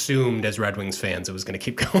just assumed as Red Wings fans it was going to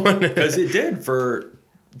keep going. Because it did for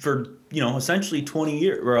essentially 20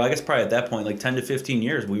 years. Or I guess probably at that point, like 10 to 15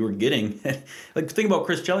 years, we were getting... like, think about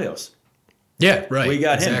Chris Chelios. Yeah, right. We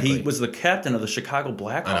got him. He was the captain of the Chicago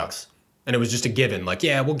Blackhawks. And it was just a given. Like,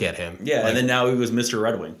 yeah, we'll get him. Yeah, like, and then now he was Mr.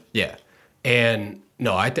 Red Wing. Yeah. And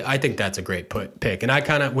no, I think that's a great pick. And I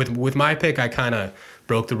kind of, with my pick, I kind of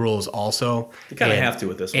broke the rules also. You kind of have to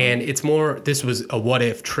with this one. And it's more, this was a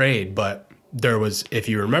what-if trade, but there was, if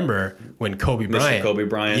you remember, when Kobe Bryant.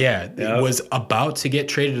 Was about to get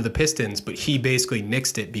traded to the Pistons, but he basically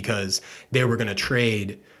nixed it because they were going to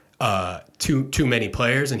trade too many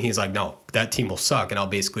players, and he's like, no, that team will suck, and I'll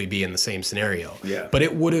basically be in the same scenario. Yeah. But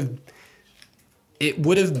it would have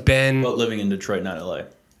been. But living in Detroit, not LA.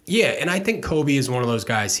 Yeah, and I think Kobe is one of those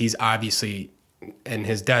guys. He's obviously, and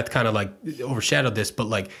his death kind of like overshadowed this, but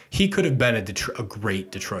like he could have been a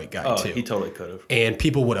great Detroit guy too. He totally could have. And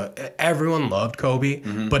people would have. Everyone loved Kobe,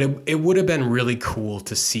 but it would have been really cool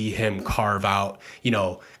to see him carve out,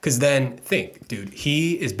 because then think, dude,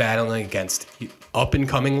 he is battling against up and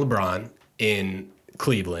coming LeBron in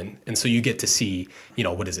Cleveland, and so you get to see,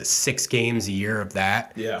 6 games a year of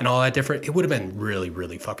that, and all that different. It would have been really,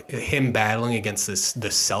 really fucking him battling against the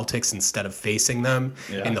Celtics instead of facing them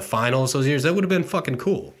in the finals those years. That would have been fucking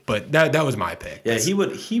cool. But that was my pick. Yeah, he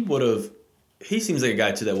would have. He seems like a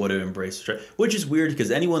guy too that would have embraced Detroit, which is weird because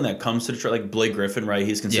anyone that comes to Detroit, like Blake Griffin, right?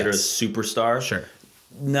 He's considered a superstar. Sure.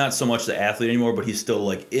 Not so much the athlete anymore, but he's still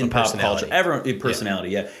like in pop culture. Everyone, personality,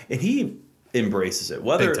 yeah, and he embraces it.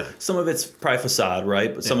 Whether some of it's probably facade,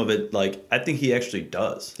 right? But some of it, like, I think he actually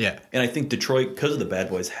does. Yeah. And I think Detroit, because of the Bad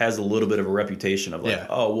Boys, has a little bit of a reputation of like,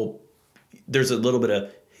 oh, well, there's a little bit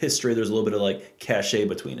of history, there's a little bit of like cachet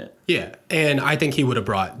between it. Yeah. And I think he would have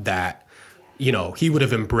brought that, he would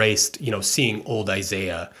have embraced, seeing old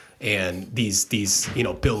Isaiah and these Bill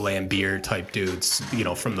Laimbeer type dudes,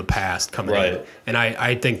 from the past coming in. And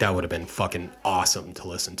I think that would have been fucking awesome to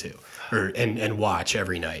listen to. And watch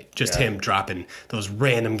every night. Just him dropping those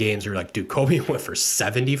random games where you're like, dude, Kobe went for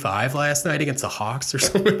 75 last night against the Hawks or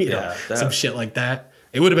something. Some shit like that.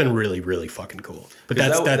 It would have been really, really fucking cool. But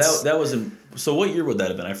that was so what year would that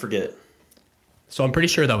have been? I forget. So I'm pretty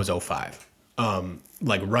sure that was 05.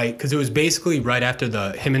 Right, because it was basically right after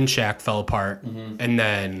him and Shaq fell apart, and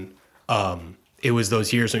then it was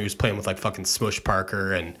those years when he was playing with like fucking Smush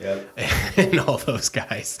Parker and all those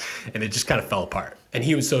guys, and it just kind of fell apart. And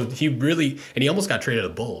he almost got traded to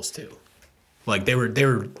the Bulls too. Like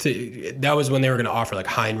that was when they were going to offer like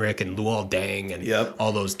Heinrich and Luol Deng and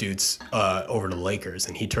all those dudes over to the Lakers,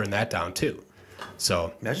 and he turned that down too.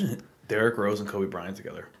 So imagine Derrick Rose and Kobe Bryant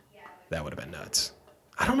together. That would have been nuts.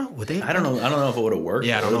 I don't know. Would they? I don't know if it would have worked.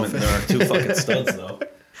 Yeah, I don't know. There are two fucking studs though.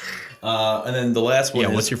 And then the last one.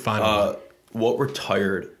 Yeah, what's your final? What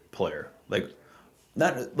retired player? Like,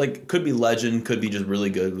 not like could be legend, could be just really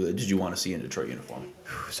good. Did you want to see in Detroit uniform?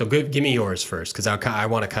 So give me yours first, because I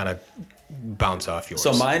want to kind of bounce off yours.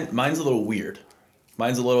 So mine's a little weird.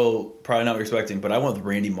 Mine's a little probably not what you're expecting, but I went with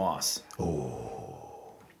Randy Moss.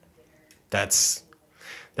 Oh, that's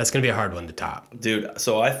gonna be a hard one to top, dude.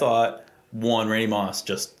 So I thought Randy Moss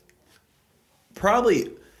just probably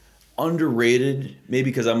underrated, maybe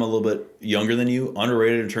because I'm a little bit younger than you.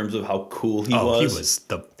 Underrated in terms of how cool he was.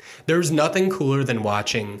 There's nothing cooler than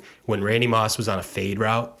watching when Randy Moss was on a fade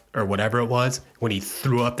route or whatever it was, when he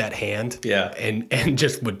threw up that hand, and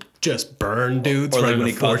just would burn dudes. Or like when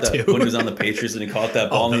he caught that, when he was on the Patriots and he caught that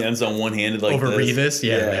ball in the end zone one-handed like over this.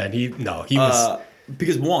 Revis. Man, he was.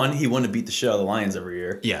 Because one, he wanted to beat the shit out of the Lions every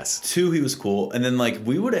year. Yes. Two, he was cool, and then like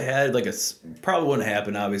we would have had like probably wouldn't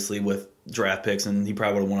happen obviously with draft picks, and he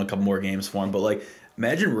probably would have won a couple more games for him. But like,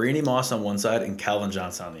 imagine Randy Moss on one side and Calvin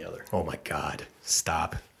Johnson on the other. Oh my God!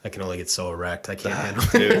 Stop! I can only get so erect. I can't handle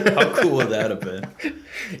it. Dude, how cool would that have been?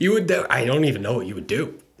 I don't even know what you would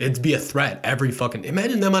do. It'd be a threat every fucking.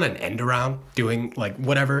 Imagine them on an end around doing like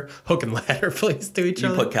whatever hook and ladder plays to each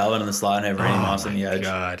other. You put Calvin in the slot and have Randy Moss on the edge.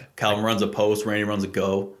 God. Calvin runs a post, Randy runs a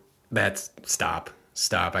go. That's stop.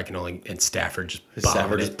 I can only and Stafford just Stafford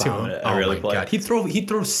bombing just it to bombing him. it every Oh other my play. God, he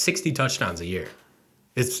throws 60 touchdowns a year.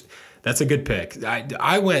 That's a good pick.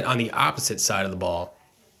 I went on the opposite side of the ball.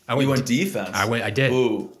 You went defense. I did.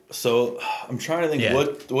 Ooh, so I'm trying to think Yeah.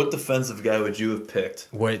 what defensive guy would you have picked?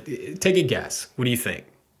 Take a guess. What do you think?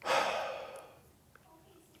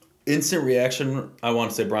 Instant reaction. I want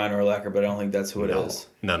to say Brian Urlacher, but I don't think that's who it is.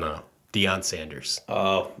 No. Deion Sanders.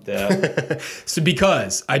 Oh, yeah. So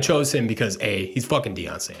because I chose him because he's fucking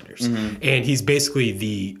Deion Sanders, and he's basically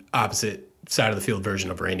the opposite side of the field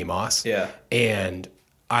version of Randy Moss. Yeah. And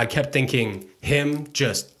I kept thinking him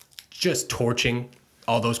just torching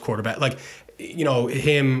all those quarterbacks, like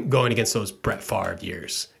him going against those Brett Favre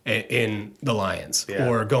years in the Lions,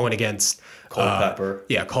 or going against Culpepper.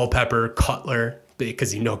 Culpepper, Cutler,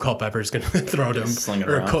 because Culpepper's going to throw to him. Sling it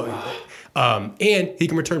around. And he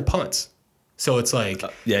can return punts. So it's like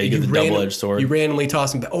you get the double-edged sword. You randomly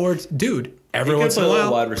toss him back. Or dude, every once in a play a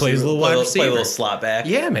while little wide plays a little wide receiver. Play a little slot back.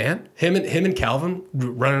 Yeah, man. Him and Calvin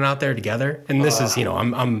running out there together. And this is,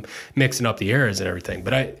 I'm mixing up the eras and everything.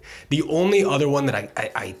 But the only other one that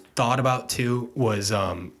I thought about too was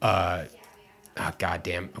goddamn.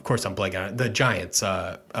 Of course I'm blanking on it. The Giants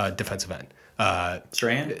defensive end.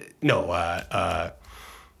 Strahan? No,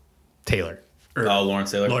 Taylor.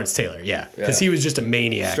 Lawrence Taylor. Lawrence Taylor, yeah. Because he was just a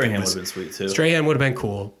maniac. Strahan would have been sweet too. Strahan would have been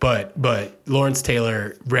cool, but Lawrence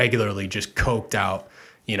Taylor regularly just coked out,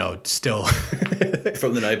 still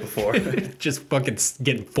from the night before. just fucking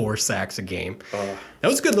getting 4 sacks a game. That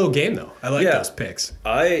was a good little game though. I like those picks.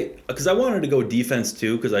 Because I wanted to go defense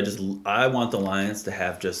too, because I want the Lions to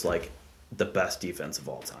have just like the best defense of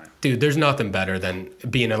all time. Dude, there's nothing better than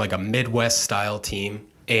being like a Midwest style team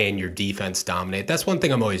and your defense dominate. That's one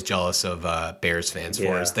thing I'm always jealous of Bears fans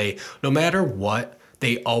for is no matter what,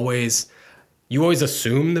 you always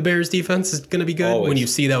assume the Bears defense is going to be good when you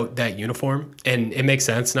see that uniform. And it makes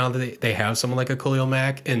sense now that they have someone like a Khalil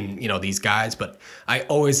Mack and, these guys, but I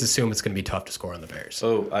always assume it's going to be tough to score on the Bears.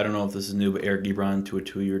 Oh, I don't know if this is new, but Eric Ebron to a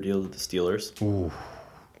 2-year deal with the Steelers. Ooh.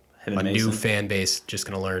 A new fan base just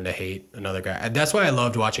going to learn to hate another guy. That's why I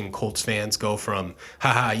loved watching Colts fans go from,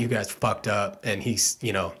 haha, you guys fucked up, and he's,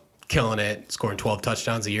 killing it, scoring 12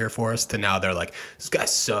 touchdowns a year for us, to now they're like, this guy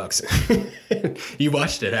sucks. You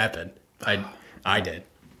watched it happen. I did.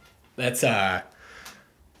 That's a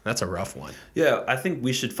rough one. Yeah, I think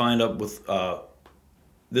we should find up with,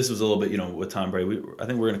 this was a little bit, with Tom Brady. I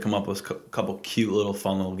think we're going to come up with a couple cute little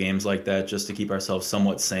fun little games like that just to keep ourselves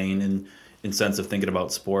somewhat sane and in sense of thinking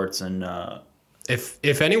about sports. And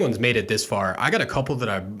if anyone's made it this far, I got a couple that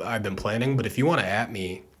I've been planning, but if you want to at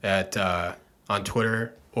me at on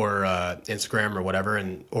Twitter or Instagram or whatever,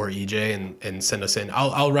 or EJ and send us in,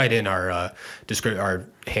 I'll write in our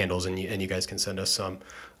handles and you guys can send us some,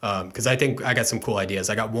 because I think I got some cool ideas.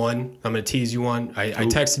 I got one. I'm gonna tease you one. I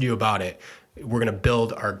texted you about it. We're gonna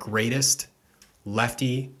build our greatest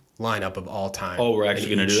lefty lineup of all time. Oh, we're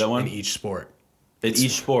actually gonna do that one in each sport. In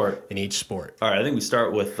each sport. All right, I think we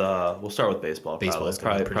start with baseball. Baseball is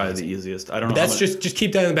probably the easiest. I don't know. That's just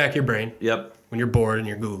keep that in the back of your brain. Yep. When you're bored and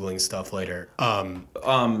you're googling stuff later.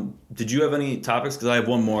 Did you have any topics? Because I have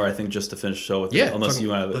one more. I think just to finish the show with. Yeah. Unless you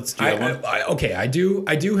want to. I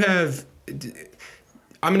do have.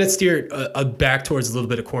 I'm gonna steer back towards a little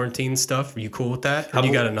bit of quarantine stuff. Are you cool with that? Or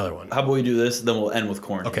you got another one? How about we do this? Then we'll end with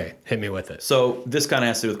quarantine. Okay, hit me with it. So this kind of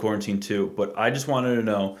has to do with quarantine too. But I just wanted to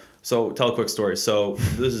know. So tell a quick story. So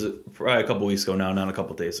this is probably a couple weeks ago now, not a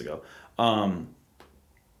couple days ago.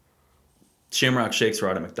 Shamrock Shakes were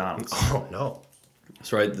out at McDonald's. Oh no.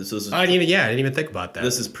 That's right. This is. I didn't even think about that.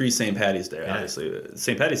 This is pre St. Patty's Day, obviously.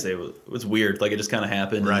 St. Patty's Day was weird. Like it just kind of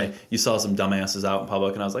happened. Right. And you saw some dumbasses out in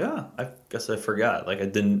public, and I was like, I guess I forgot. Like I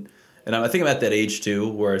didn't. And I think I'm at that age too,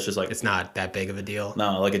 where it's just like it's not that big of a deal.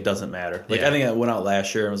 No, like it doesn't matter. Like I think I went out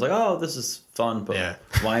last year and was like, oh, this is fun, but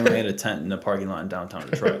why am I in a tent in a parking lot in downtown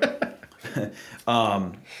Detroit?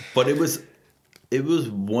 But it was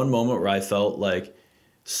one moment where I felt like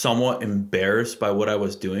somewhat embarrassed by what I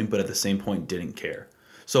was doing, but at the same point didn't care.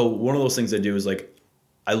 So one of those things I do is like,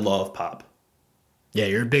 I love pop. Yeah,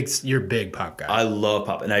 you're a big pop guy. I love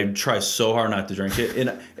pop, and I try so hard not to drink it,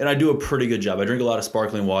 and I do a pretty good job. I drink a lot of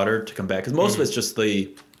sparkling water to come back because most of it's just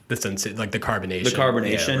the carbonation. The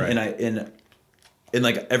carbonation, yeah, right. and And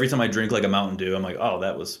like every time I drink like a Mountain Dew, I'm like, oh,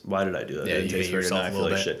 why did I do that? Yeah, It didn't you taste hate very good. And yourself I a feel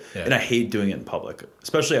little like bit. shit. Yeah. And I hate doing it in public,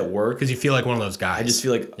 especially at work. Because you feel like one of those guys. I just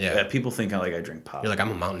feel like Yeah. people think I drink pop. You're like,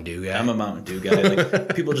 I'm a Mountain Dew guy. I'm a Mountain Dew guy.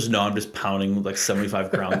 Like people just know I'm just pounding like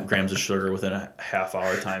 75 grams of sugar within a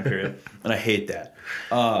half-hour time period, and I hate that.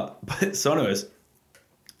 But so, anyways,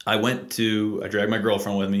 I dragged my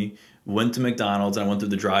girlfriend with me. Went to McDonald's and I went through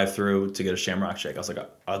the drive-thru to get a Shamrock Shake. I was like,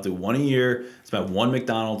 I'll do one a year. It's my one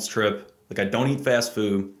McDonald's trip. Like I don't eat fast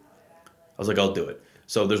food. I was like, I'll do it.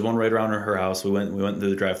 So there's one right around her house. We went through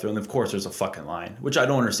the drive-thru, and of course there's a fucking line, which I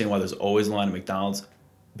don't understand why there's always a line at McDonald's,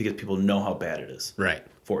 because people know how bad it is Right.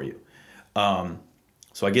 for you.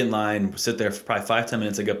 So I get in line, sit there for probably 5-10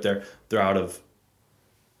 minutes. I get up there, they're out of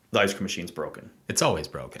the ice cream machine's broken. It's always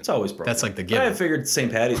broken. It's always broken. That's like the I given. figured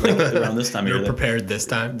St. Patty's like around this time of You're year. prepared this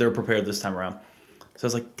time? They're prepared this time around. So I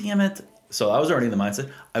was like, damn it. So I was already in the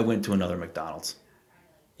mindset. I went to another McDonald's.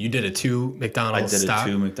 You did a 2 I McDonald's did stop? a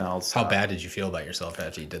 2 McDonald's How stop. bad did you feel about yourself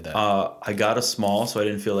after you did that? I got a small, so I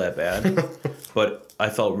didn't feel that bad. But I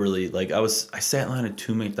felt really like I sat in line at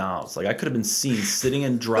 2 McDonald's. Like I could have been seen sitting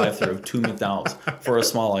in drive-thru of 2 McDonald's for a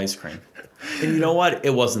small ice cream. And you know what?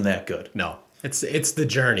 It wasn't that good. No. It's the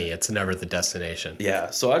journey. It's never the destination. Yeah.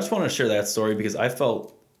 So I just want to share that story because I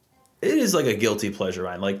felt it is like a guilty pleasure,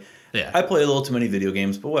 Ryan. Like Yeah. I play a little too many video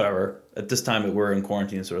games, but whatever. At this time, we're in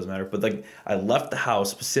quarantine, so it doesn't matter. But like, I left the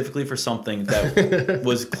house specifically for something that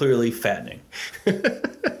was clearly fattening.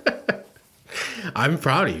 I'm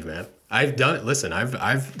proud of you, man. I've done it. Listen, I've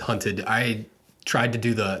hunted. I tried to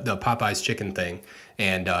do the Popeyes chicken thing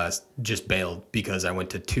and just bailed because I went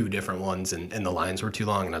to 2 different ones and the lines were too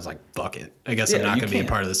long, and I was like, fuck it. I guess I'm Yeah, not you going to be a can't.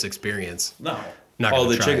 part of this experience. No. Not Oh, gonna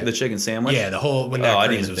the try chicken, it. the chicken sandwich. Yeah, the whole when Oh, that I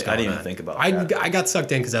craze didn't was even going think on. think about I that. I got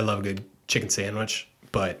sucked in because I love a good chicken sandwich,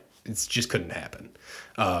 but it just couldn't happen.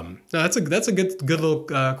 No, that's a good little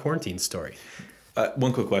quarantine story.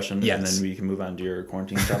 One quick question, Yes. and then we can move on to your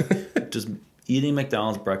quarantine stuff. Does eating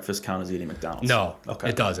McDonald's breakfast count as eating McDonald's? No, Okay.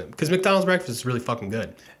 it doesn't, because McDonald's breakfast is really fucking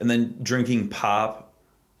good. And then drinking pop,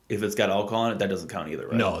 if it's got alcohol in it, that doesn't count either,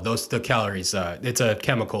 right? No, the calories. It's a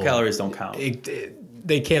chemical. Calories don't count.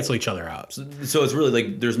 They cancel each other out. So it's really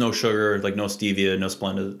like there's no sugar, like no stevia, no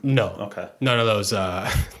Splenda. No. Okay. None of those.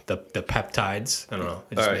 The peptides. I don't know.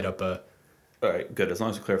 I just All right. made up a. All right, good. As long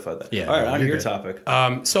as we clarified that. Yeah, All right, no, on to you're your good.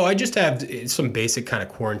 topic. So I just have some basic kind of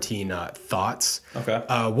quarantine thoughts. Okay.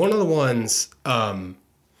 One of the ones.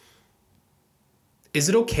 Is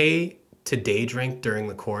it okay to day drink during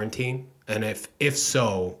the quarantine? And if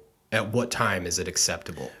so, at what time is it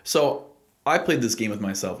acceptable? So I played this game with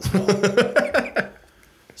myself as well.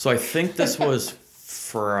 So I think this was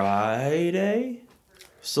Friday.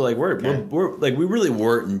 So like we're like we really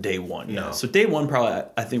weren't in day one yet. No. So day one probably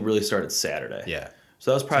I think really started Saturday. Yeah. So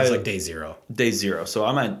that was probably It's like day 0. day 0. So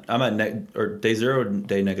I'm at day 0 or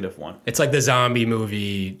day -1. It's like the zombie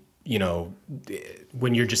movie, you know,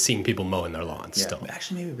 when you're just seeing people mowing their lawns Yeah, still.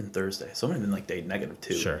 actually maybe even Thursday. So it might have been like day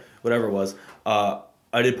 -2. Sure. Whatever it was.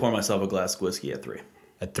 I did pour myself a glass of whiskey at 3.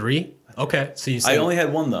 At 3? Okay. So you I said only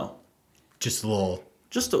had one though. just a little.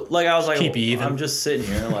 Just to, like I was like, Keep you even. I'm just sitting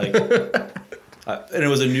here like, and it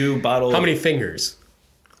was a new bottle. How many fingers?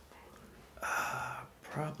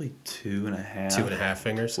 Probably 2.5. 2.5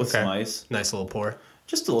 fingers. With some ice. Nice little pour.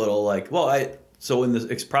 Just a little like. Well, so in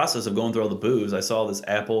the process of going through all the booze, I saw this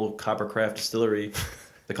Apple Coppercraft Distillery.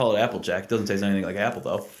 They call it Applejack. It doesn't taste anything like apple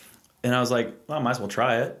though. And I was like, well, I might as well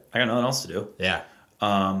try it. I got nothing else to do. Yeah.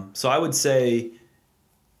 So I would say,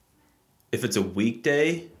 if it's a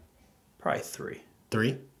weekday, probably 3.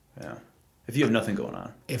 3? Yeah. If you have nothing going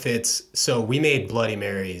on. If it's so, we made Bloody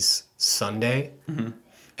Marys Sunday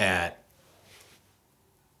at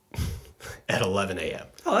 11 a.m.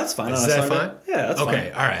 Oh, that's fine. Is on a that Sunday. fine? Yeah, that's fine.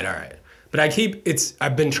 Okay, all right. But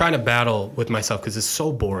I've been trying to battle with myself because it's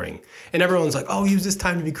so boring. And everyone's like, oh, use this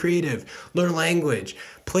time to be creative, learn language,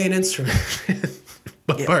 play an instrument.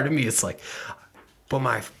 But part of me is like, but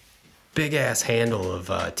my big ass handle of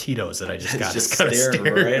Tito's that I just got Just is kind of staring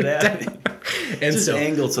staring right at me. And Just so,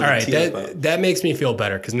 angle to the all right, Tito's bottle. that makes me feel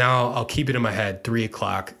better because now I'll keep it in my head.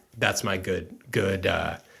 3:00. That's my good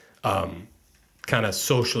kind of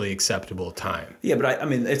socially acceptable time. Yeah, but I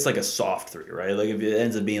mean, it's like a soft 3, right? Like if it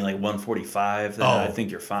ends up being like 1:45, then I think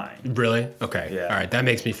you're fine. Really? Okay. Yeah. All right. That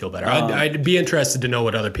makes me feel better. I'd be interested to know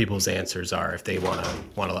what other people's answers are if they want to.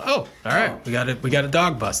 Oh, all right. We got a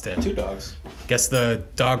dog bust in. 2 dogs. Guess the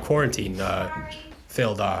dog quarantine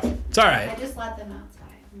failed off. It's all I right. just let them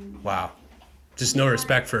outside. Wow. Just no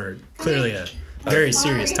respect for clearly a very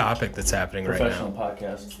serious topic that's happening right Professional now.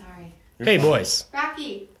 podcast. Sorry. Hey, boys.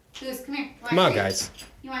 Rocky, Goose, come here. You want Come a on, treat? guys.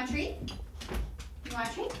 You want a treat? You want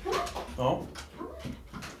a treat? Come on. Oh.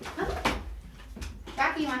 Come on.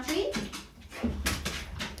 Becky, you want a treat?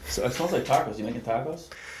 So it smells like tacos. You making tacos?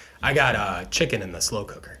 I got chicken in the slow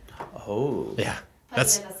cooker. Oh. Yeah. Put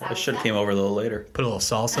That's it in the I should have salsa. came over a little later. put a little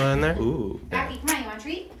salsa in there. Ooh. Becky, come on, you want a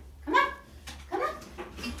treat? Come on. Come on.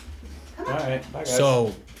 Come All on. right. Bye, guys.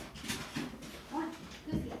 So Come on.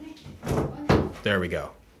 Goofy, come here. there we go.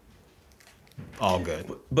 All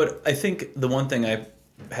good. But I think the one thing I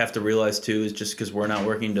have to realize too is just because we're not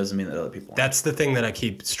working doesn't mean that other people aren't. That's the thing that I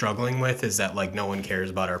keep struggling with is that like no one cares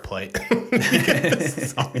about our plight.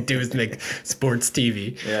 Because all we do is make sports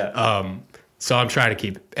TV. Yeah. So I'm trying to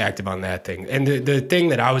keep active on that thing. And the thing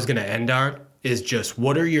that I was going to end on is just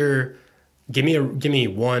what are your give me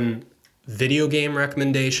one video game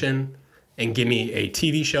recommendation and give me a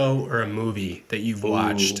TV show or a movie that you've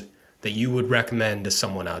watched that you would recommend to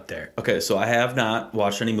someone out there. Okay, so I have not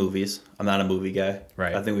watched any movies. I'm not a movie guy.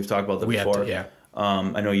 Right. I think we've talked about that We have before. to, yeah.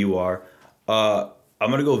 I know you are. I'm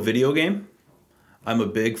gonna go video game. I'm a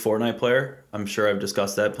big Fortnite player. I'm sure I've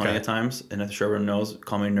discussed that plenty Okay. of times, and I'm sure everyone knows.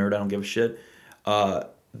 Call me a nerd. I don't give a shit. The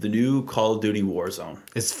new Call of Duty Warzone.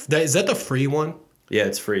 Is that the free one? Yeah,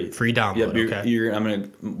 it's free. Free download, Yep, okay. I'm gonna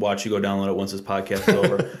watch you go download it once this podcast is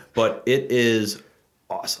over. But it is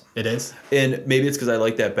awesome. It is? And maybe it's because I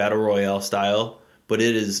like that battle royale style, but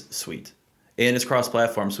it is sweet. And it's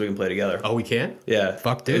cross-platform, so we can play together. Oh, we can? Yeah.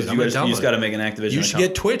 Fuck, dude, You I'm gonna just download got to it. make an Activision You should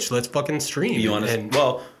account. get Twitch. Let's fucking stream. You want to? And-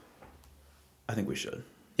 Well, I think we should.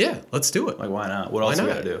 yeah, let's do it. Like, why not? What Why else not?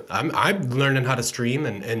 we got to do? I'm learning how to stream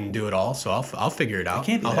and do it all, so I'll figure it out.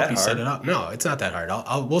 can't be I'll that help you set hard. it up. No, it's not that hard.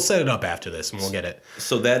 We'll set it up after this and we'll get it.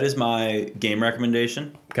 So that is my game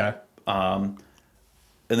recommendation. Okay.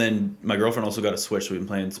 And then my girlfriend also got a Switch, so we've been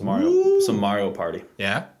playing some Mario Party.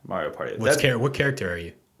 Yeah. Mario Party. What character are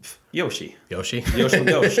you? Yoshi. Yoshi. Yoshi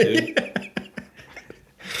dude.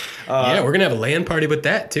 Yeah, we're gonna have a LAN party with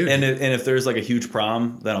that too. And if there's like a huge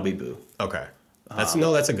prom, then I'll be Boo. okay. That's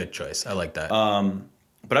a good choice. I like that.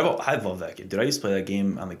 But I love that game, dude. I used to play that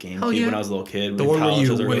game on the GameCube yeah. when I was a little kid. the one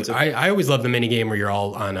where I always love the mini game where you're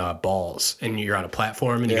all on balls and you're on a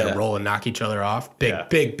platform and you Yeah. gotta roll and knock each other off.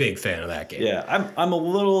 Big fan of that game. Yeah, I'm a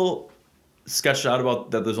little sketched out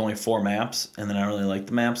about that. There's only 4 maps, and then I don't really like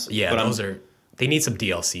the maps. Yeah, but they need some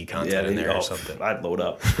DLC content in there or something. I'd load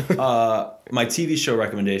up. My TV show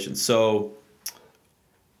recommendation. So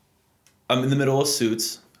I'm in the middle of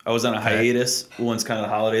Suits. I was on a hiatus once kind of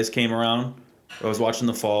the holidays came around. I was watching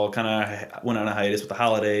the fall, kind of went on a hiatus with the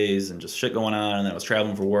holidays and just shit going on, and then I was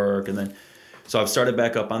traveling for work, and then so I've started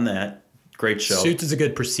back up on that. Great show. Suits is a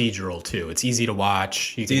good procedural too. It's easy to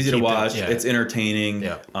watch. It's easy to watch. Yeah. It's entertaining.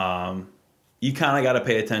 Yeah. You kind of got to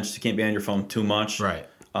pay attention. You can't be on your phone too much. Right.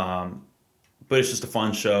 But it's just a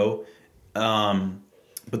fun show.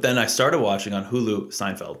 But then I started watching on Hulu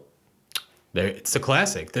Seinfeld. It's a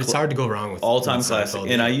classic. It's hard to go wrong with All-time with classic.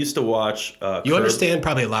 Seinfeld. And I used to watch You Curb. understand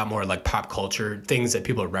probably a lot more like pop culture things that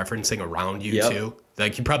people are referencing around you Yep. too.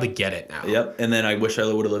 Like you probably get it now. Yep. And then I wish I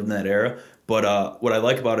would have lived in that era. But what I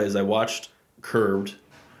like about it is I watched Curbed.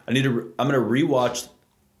 I'm going to rewatch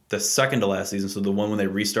the second to last season, so the one when they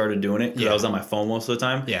restarted doing it, because I was on my phone most of the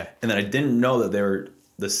time. Yeah. And then I didn't know that they were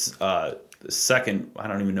the second, I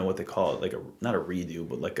don't even know what they call it, like not a redo,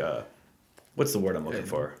 but like a, what's the word I'm looking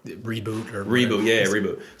for? Reboot or Reboot, whatever. yeah,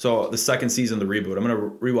 reboot. So the second season of the reboot, I'm gonna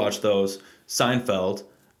rewatch those. Seinfeld,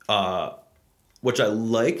 which I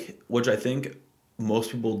like, which I think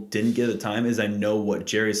most people didn't get at the time, is I know what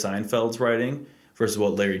Jerry Seinfeld's writing versus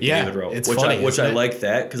what Larry Yeah, David wrote. it's which funny, I isn't it? like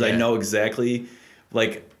that because I Yeah. know exactly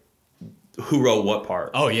like who wrote what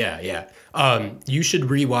part. Oh yeah. You should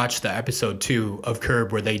rewatch the episode 2 of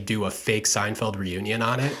Curb where they do a fake Seinfeld reunion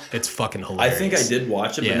on it. It's fucking I hilarious. think I did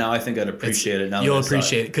watch it, Yeah. but now I think I'd appreciate it. Now You'll that I saw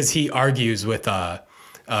appreciate it because he argues with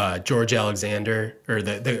George Alexander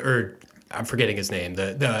or I'm forgetting his name,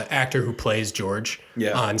 the actor who plays George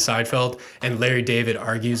on Seinfeld, and Larry David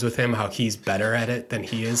argues with him how he's better at it than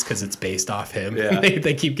he is because it's based off him. Yeah.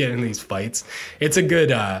 they keep getting these fights. It's a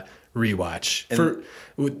good rewatch.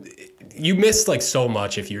 You miss like so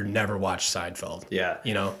much if you never watched Seinfeld. Yeah.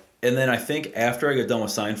 You know? And then I think after I get done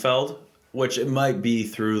with Seinfeld, which it might be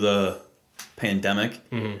through the pandemic,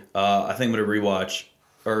 I think I'm going to rewatch,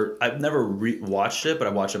 or I've never watched it, but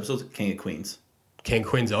I watched episodes of King of Queens. King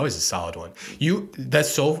Queen's always a solid one. That's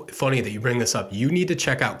so funny that you bring this up. You need to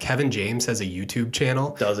check out Kevin James has a YouTube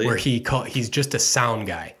channel Does he? where he's just a sound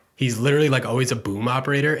guy. He's literally like always a boom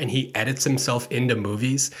operator, and he edits himself into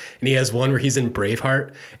movies. And he has one where he's in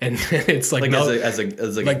Braveheart, and it's like as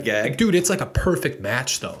a gag. Dude, it's like a perfect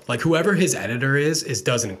match though. Like whoever his editor is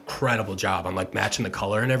does an incredible job on like matching the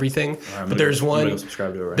color and everything. Right, but there's one. I'm gonna go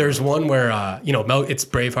subscribe to it right there's now. one where it's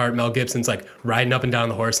Braveheart. Mel Gibson's like riding up and down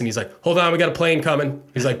the horse, and he's like, "Hold on, we got a plane coming."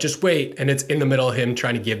 He's like, "Just wait," and it's in the middle of him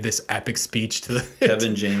trying to give this epic speech to the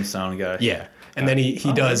Kevin James sound guy. Yeah, and then he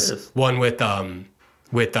there it does is. one with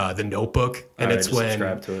The Notebook, and All right, it's just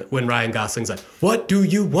subscribe to it. when Ryan Gosling's like, "What do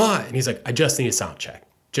you want?" and he's like, "I just need a sound check.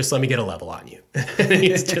 Just let me get a level on you." And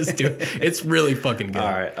he's just doing. It's really fucking good.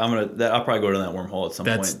 All right, I'll probably go to that wormhole at some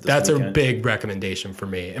point. That's a weekend. big recommendation for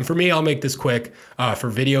me. And for me, I'll make this quick. For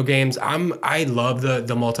video games, I love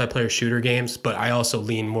the multiplayer shooter games, but I also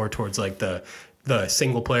lean more towards like the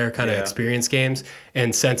single player kind of experience games.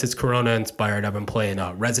 And since it's Corona inspired, I've been playing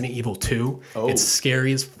Resident Evil 2. Oh. It's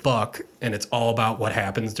scary as fuck, and it's all about what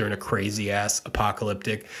happens during a crazy ass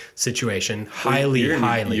apocalyptic situation. You're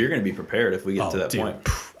Highly. gonna be prepared if we get to that Dude, point.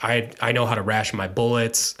 I know how to ration my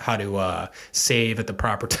bullets, how to save at the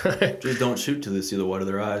proper time. Just don't shoot till they see the white of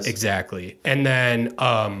their eyes. Exactly. And then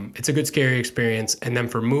it's a good scary experience. And then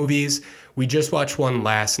for movies, we just watched one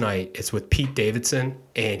last night. It's with Pete Davidson,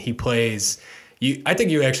 and he plays. I think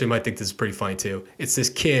you actually might think this is pretty funny too. It's this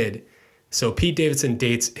kid. So Pete Davidson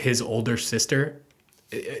dates his older sister,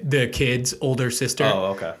 the kid's older sister.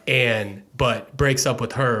 Oh, okay. But breaks up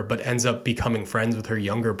with her, but ends up becoming friends with her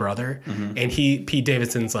younger brother. Mm-hmm. And Pete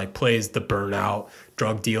Davidson's like plays the burnout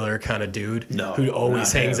drug dealer kind of dude who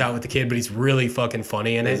always not hangs him. out with the kid, but he's really fucking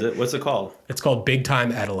funny in Is it. it? What's it called? It's called Big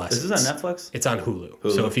Time Adolescence. Is this on Netflix? It's on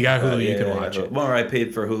Hulu. So if you got Hulu, you can watch it. Well, I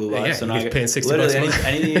paid for Hulu Live, Yeah, so you now can pay 60 literally bucks a month.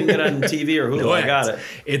 anything you can get on TV or Hulu, I got it.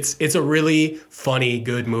 It's a really funny,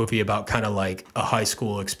 good movie about kind of like a high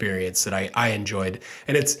school experience that I enjoyed,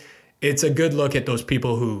 and it's a good look at those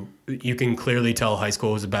people who you can clearly tell high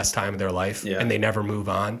school was the best time of their life, and they never move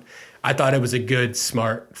on. I thought it was a good,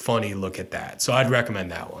 smart, funny look at that, so I'd recommend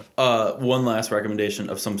that one. One last recommendation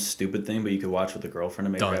of some stupid thing, but you could watch with a girlfriend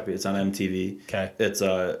and make her happy. It's on MTV. Okay. It's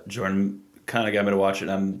Jordan kind of got me to watch it,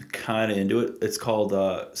 and I'm kind of into it. It's called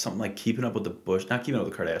something like Keeping Up with the Bush. Not Keeping Up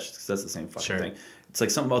with the Kardashians, because that's the same fucking thing. It's like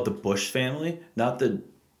something about the Bush family, not the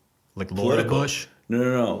Like Laura Bush?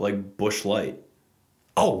 No, like Bush Light.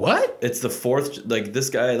 Oh, what? It's the fourth, like this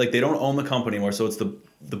guy, like they don't own the company anymore, so it's the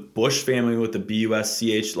Bush family with the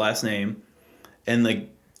BUSCH last name, and like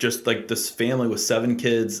just like this family with 7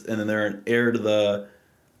 kids, and then they're an heir to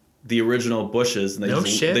the original Bushes, and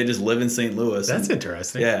they just live in St. Louis. That's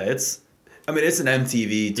interesting. Yeah, it's an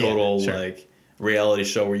MTV total like reality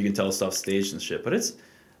show where you can tell stuff staged and shit, but it's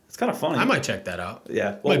kind of funny. I might check that out.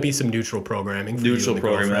 Yeah, Might be some neutral programming. For neutral you and the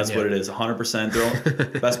programming. That's girlfriend, what it is.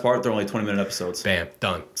 100%. Best part, they're only 20-minute episodes. Bam,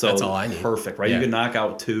 done. So that's all I need. Perfect, right? Yeah. You can knock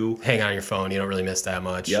out 2. Hang on your phone. You don't really miss that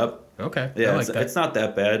much. Yep. Okay. Yeah, I like that. it's not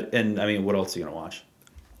that bad. And I mean, what else are you gonna watch?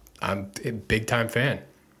 I'm a big time fan.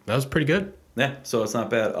 That was pretty good. Yeah, so it's not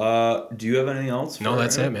bad. Do you have anything else? No,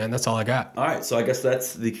 that's it, man. That's all I got. All right, so I guess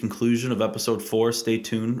that's the conclusion of episode 4. Stay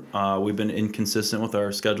tuned. We've been inconsistent with our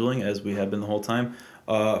scheduling, as we have been the whole time.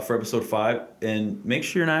 For episode 5, and make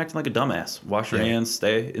sure you're not acting like a dumbass. Wash your hands.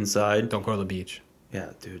 Stay inside. Don't go to the beach. Yeah,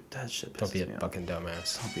 dude, that shit pisses Don't be a me off. fucking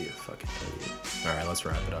dumbass. Don't be a fucking idiot. All right, let's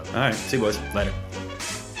wrap it up. All right, see you boys. Later.